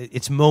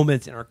its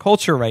moment in our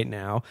culture right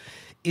now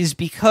is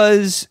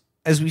because,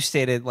 as we've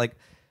stated,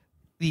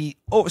 the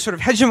sort of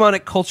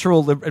hegemonic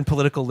cultural and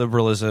political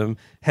liberalism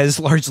has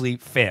largely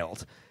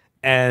failed.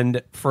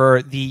 And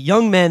for the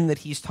young men that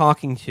he's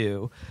talking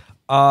to,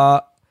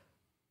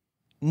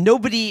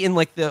 nobody in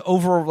the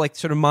overall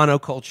sort of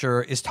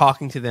monoculture is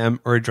talking to them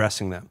or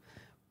addressing them.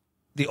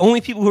 The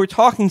only people who are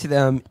talking to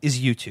them is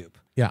YouTube.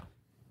 Yeah.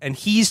 And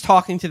he's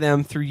talking to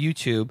them through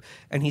YouTube,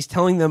 and he's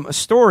telling them a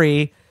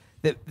story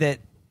that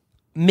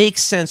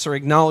makes sense or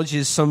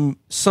acknowledges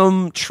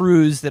some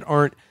truths that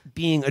aren't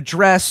being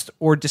addressed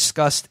or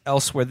discussed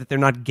elsewhere that they're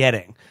not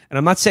getting. And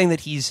I'm not saying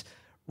that he's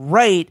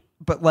right,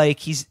 but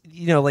he's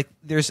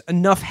there's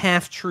enough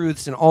half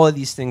truths in all of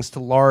these things to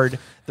lard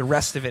the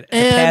rest of it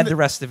and pad the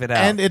rest of it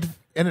out.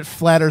 And it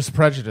flatters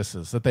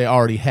prejudices that they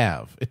already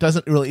have. It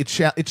doesn't really. It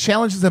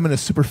challenges them in a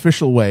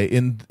superficial way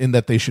in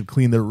that they should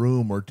clean their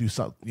room or do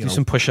some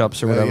some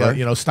push-ups or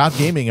whatever. Stop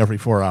gaming every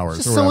 4 hours.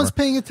 Just or someone's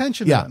whatever. paying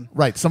attention to Yeah, them.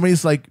 right.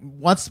 Somebody's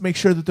wants to make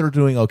sure that they're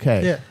doing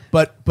okay. Yeah.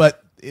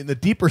 But in the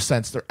deeper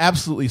sense,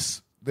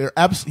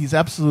 he's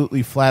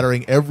absolutely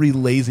flattering every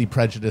lazy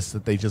prejudice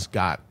that they just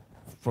got.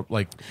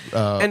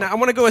 And I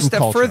want to go a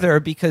step further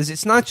because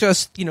it's not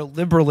just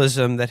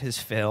liberalism that has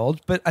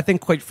failed, but I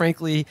think quite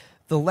frankly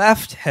the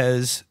left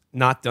has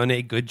not done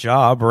a good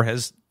job or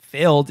has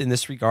failed in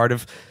this regard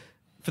of,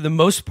 for the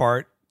most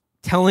part,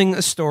 telling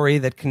a story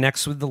that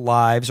connects with the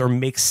lives or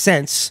makes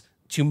sense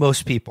to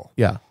most people.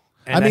 Yeah.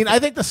 And I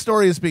think the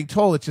story is being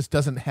told. It just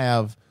doesn't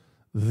have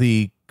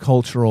the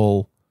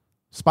cultural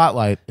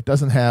spotlight. It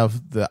doesn't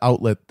have the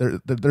outlet.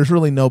 There's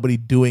really nobody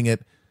doing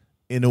it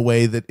in a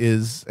way that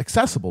is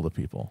accessible to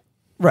people.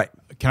 Right.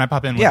 Can I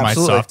pop in with Yeah, my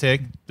absolutely. soft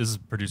take? This is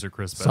producer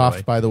Chris, by Soft, the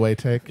way. by the way,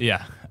 take.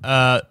 Yeah.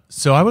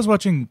 So I was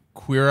watching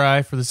Queer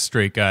Eye for the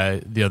Straight Guy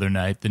the other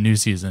night, the new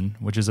season,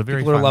 which is a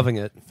very People are fun- loving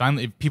it.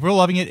 Finally, people are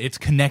loving it. It's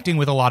connecting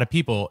with a lot of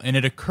people, and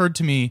it occurred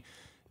to me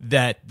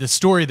that the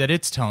story that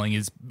it's telling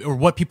is, or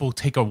what people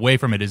take away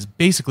from it, is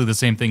basically the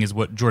same thing as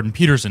what Jordan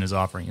Peterson is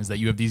offering, is that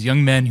you have these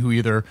young men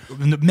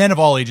men of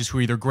all ages who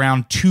are either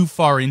ground too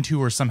far into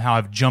or somehow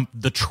have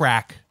jumped the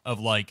track of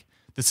like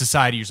the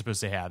society you're supposed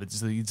to have.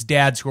 It's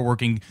dads who are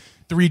working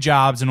 3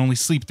 jobs and only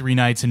sleep 3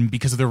 nights, and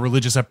because of their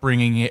religious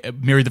upbringing,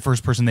 married the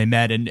first person they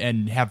met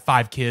and have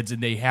 5 kids,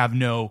 and they have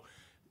no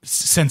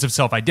sense of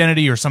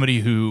self-identity, or somebody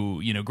who,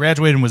 you know,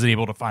 graduated and wasn't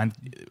able to find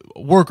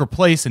work or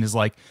place and is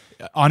like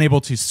unable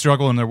to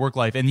struggle in their work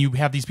life. And you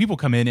have these people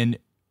come in and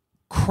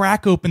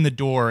crack open the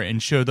door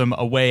and show them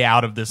a way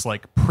out of this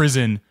like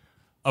prison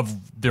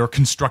of their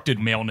constructed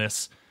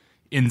maleness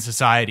in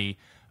society.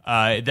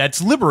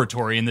 That's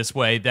liberatory in this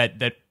way,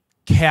 that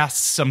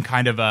casts some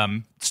kind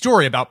of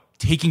story about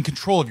taking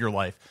control of your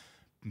life,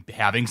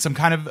 having some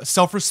kind of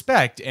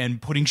self-respect,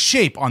 and putting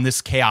shape on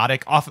this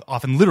chaotic,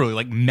 often literally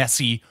like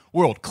messy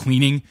world,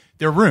 cleaning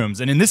their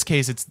rooms. And in this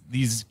case, it's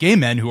these gay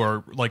men who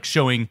are like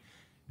showing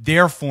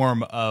their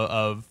form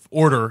of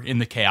order in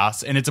the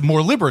chaos, and it's a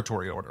more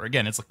liberatory order.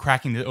 Again, it's like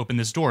cracking open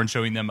this door and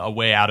showing them a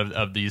way out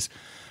of these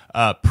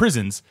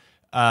prisons.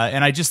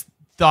 And I just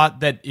thought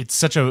that it's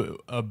such a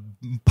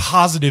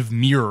positive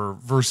mirror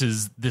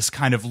versus this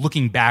kind of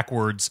looking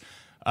backwards,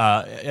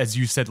 as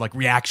you said, like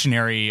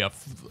reactionary,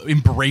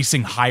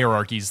 embracing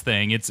hierarchies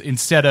thing. It's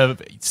instead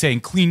of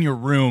saying clean your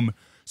room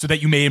so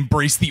that you may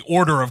embrace the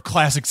order of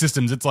classic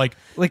systems, it's like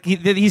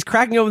he's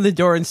cracking open the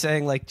door and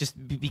saying like just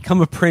become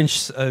a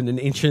prince in an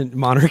ancient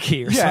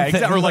monarchy or something.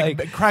 Exactly. Or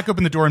like crack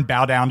open the door and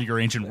bow down to your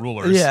ancient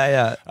rulers.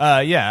 Yeah.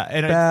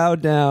 And bow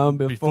down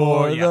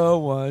before the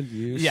one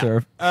you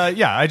serve.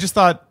 I just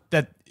thought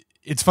that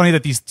it's funny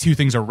that these two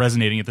things are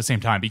resonating at the same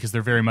time, because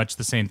they're very much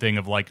the same thing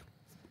of like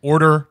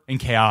order and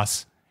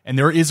chaos. And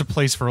there is a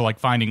place for like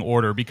finding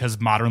order, because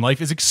modern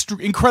life is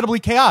incredibly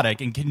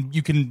chaotic, and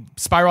you can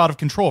spiral out of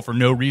control for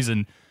no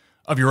reason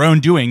of your own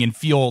doing and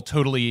feel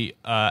totally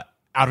out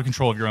of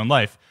control of your own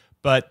life.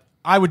 But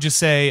I would just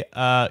say,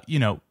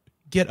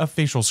 get a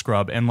facial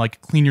scrub and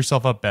like clean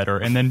yourself up better,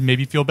 and then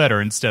maybe feel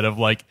better, instead of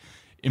like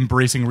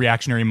embracing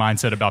reactionary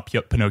mindset about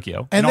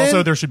Pinocchio. And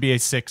also there should be a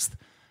 6th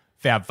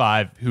Fab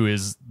Five who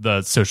is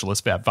the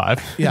socialist Fab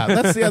Five. Yeah,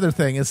 that's the other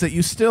thing, is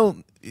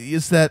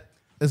that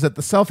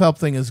the self-help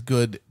thing is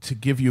good to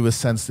give you a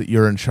sense that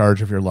you're in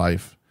charge of your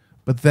life.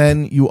 But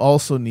then you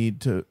also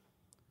need to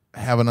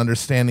have an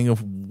understanding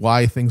of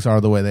why things are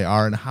the way they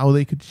are and how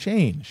they could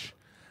change.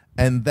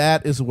 And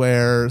that is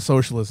where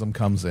socialism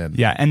comes in.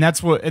 Yeah, and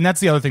that's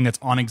the other thing that's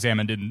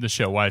unexamined in the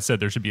show, why I said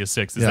there should be a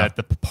 6th, is that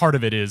the part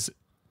of it is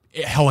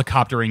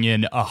helicoptering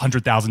in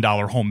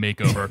 $100,000 home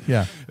makeover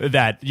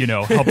that,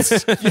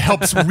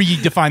 helps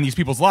redefine these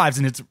people's lives.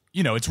 And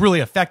it's really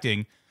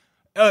affecting.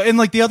 And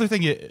like the other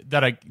thing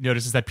that I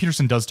noticed is that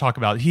Peterson does talk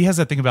about, he has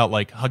that thing about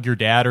like hug your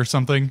dad or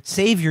something.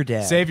 Save your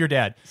dad.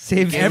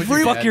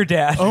 Fuck your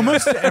dad.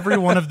 Almost every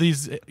one of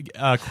these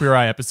Queer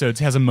Eye episodes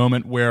has a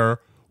moment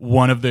where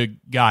one of the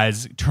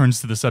guys turns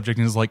to the subject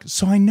and is like,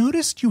 so I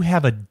noticed you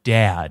have a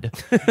dad.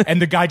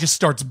 And the guy just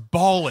starts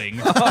bawling.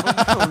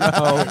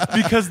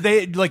 Because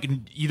they like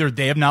either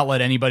they have not let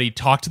anybody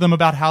talk to them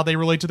about how they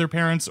relate to their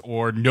parents,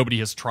 or nobody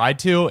has tried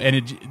to. And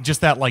it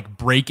just that like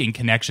break in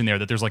connection there,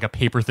 that there's like a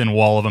paper thin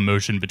wall of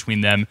emotion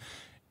between them.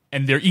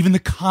 And they're even the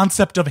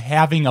concept of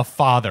having a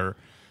father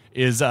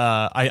is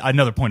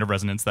another point of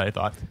resonance that I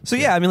thought. So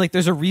yeah, I mean, like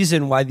there's a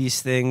reason why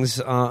these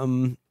things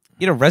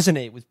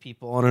resonate with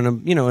people on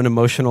an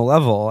emotional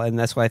level. And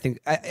that's why I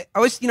think I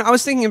was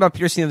thinking about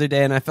Peterson the other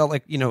day, and I felt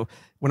like,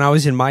 when I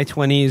was in my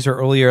 20s or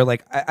earlier,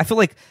 like I feel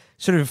like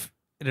sort of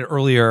at an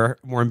earlier,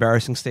 more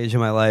embarrassing stage in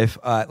my life,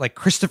 like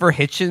Christopher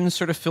Hitchens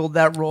sort of filled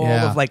that role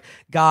of like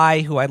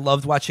guy who I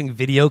loved watching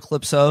video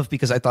clips of,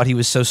 because I thought he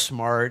was so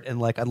smart,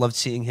 and like I loved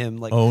seeing him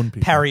like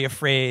parry a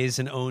phrase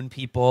and own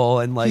people,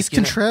 and like he's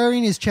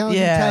contrarian, he's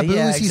challenging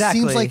taboos.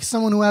 Exactly. He seems like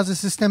someone who has a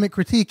systemic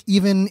critique,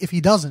 even if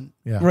he doesn't.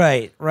 Yeah.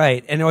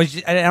 Right. And I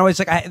was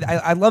like,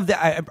 I loved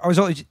that. I was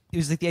always, it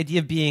was like the idea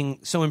of being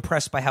so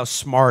impressed by how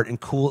smart and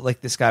cool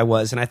like this guy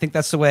was, and I think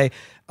that's the way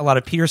a lot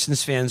of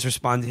Peterson's fans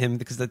respond to him,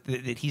 because that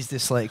he's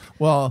this like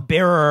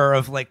bearer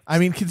of like, I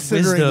mean,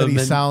 considering that he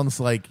sounds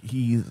like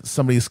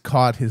somebody's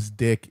caught his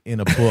dick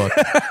in a book,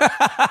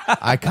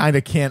 I kind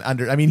of can't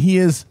I mean, he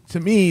is, to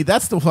me,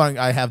 that's the one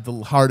I have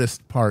the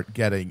hardest part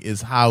getting,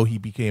 is how he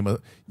became a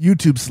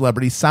YouTube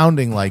celebrity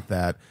sounding like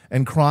that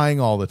and crying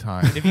all the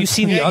time. Have you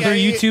seen the other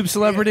YouTube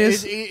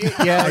celebrities?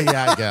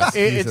 I guess.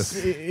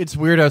 It's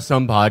weird how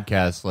some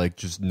podcasts, like,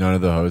 just none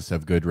of the hosts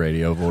have good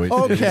radio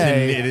voices.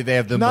 Okay. They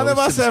have the none most of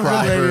us have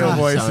good radio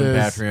voices on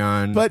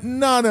Patreon. But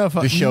none of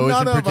us. The show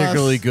isn't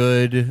particularly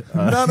good.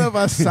 None of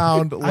us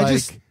sound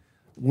like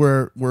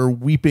we're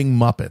weeping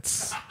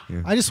Muppets.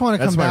 Yeah. I just want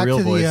to come back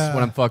to the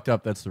when I'm fucked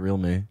up, that's the real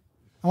me.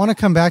 I want to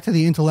come back to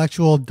the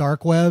intellectual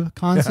dark web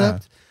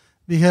concept.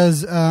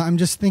 Because I'm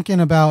just thinking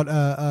about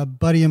a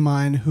buddy of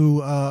mine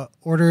who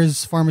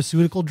orders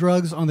pharmaceutical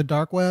drugs on the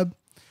dark web,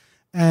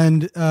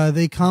 and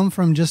they come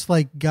from just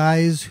like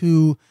guys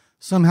who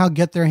somehow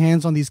get their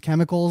hands on these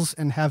chemicals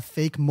and have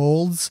fake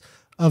molds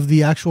of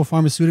the actual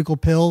pharmaceutical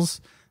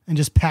pills and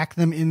just pack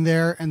them in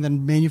there and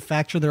then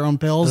manufacture their own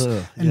pills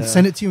and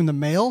send it to you in the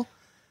mail.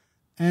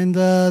 And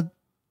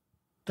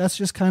that's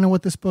just kind of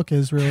what this book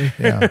is, really.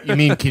 Yeah. You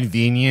mean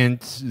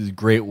convenient,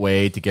 great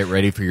way to get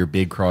ready for your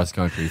big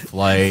cross-country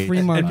flight.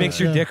 Free market, It makes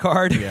your dick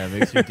hard. Yeah, it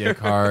makes your dick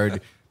hard.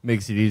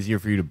 Makes it easier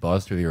for you to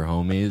bust with your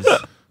homies.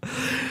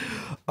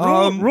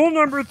 Rule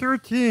number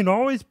 13: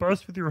 always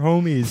bust with your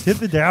homies. Hit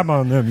the dab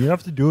on them. You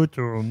have to do it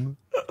to them.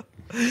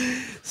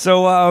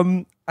 So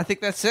I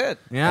think that's it.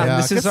 Yeah.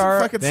 This Get is some our.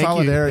 fucking Thank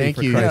solidarity you,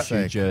 for thank you, Christ's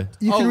sake. Shuja.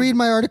 You can read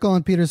my article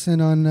on Peterson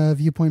on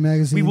Viewpoint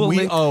Magazine. We will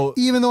link.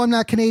 Even though I'm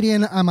not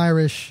Canadian, I'm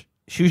Irish.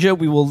 Shuja,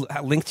 we will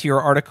link to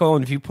your article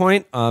on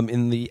Viewpoint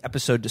in the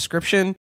episode description.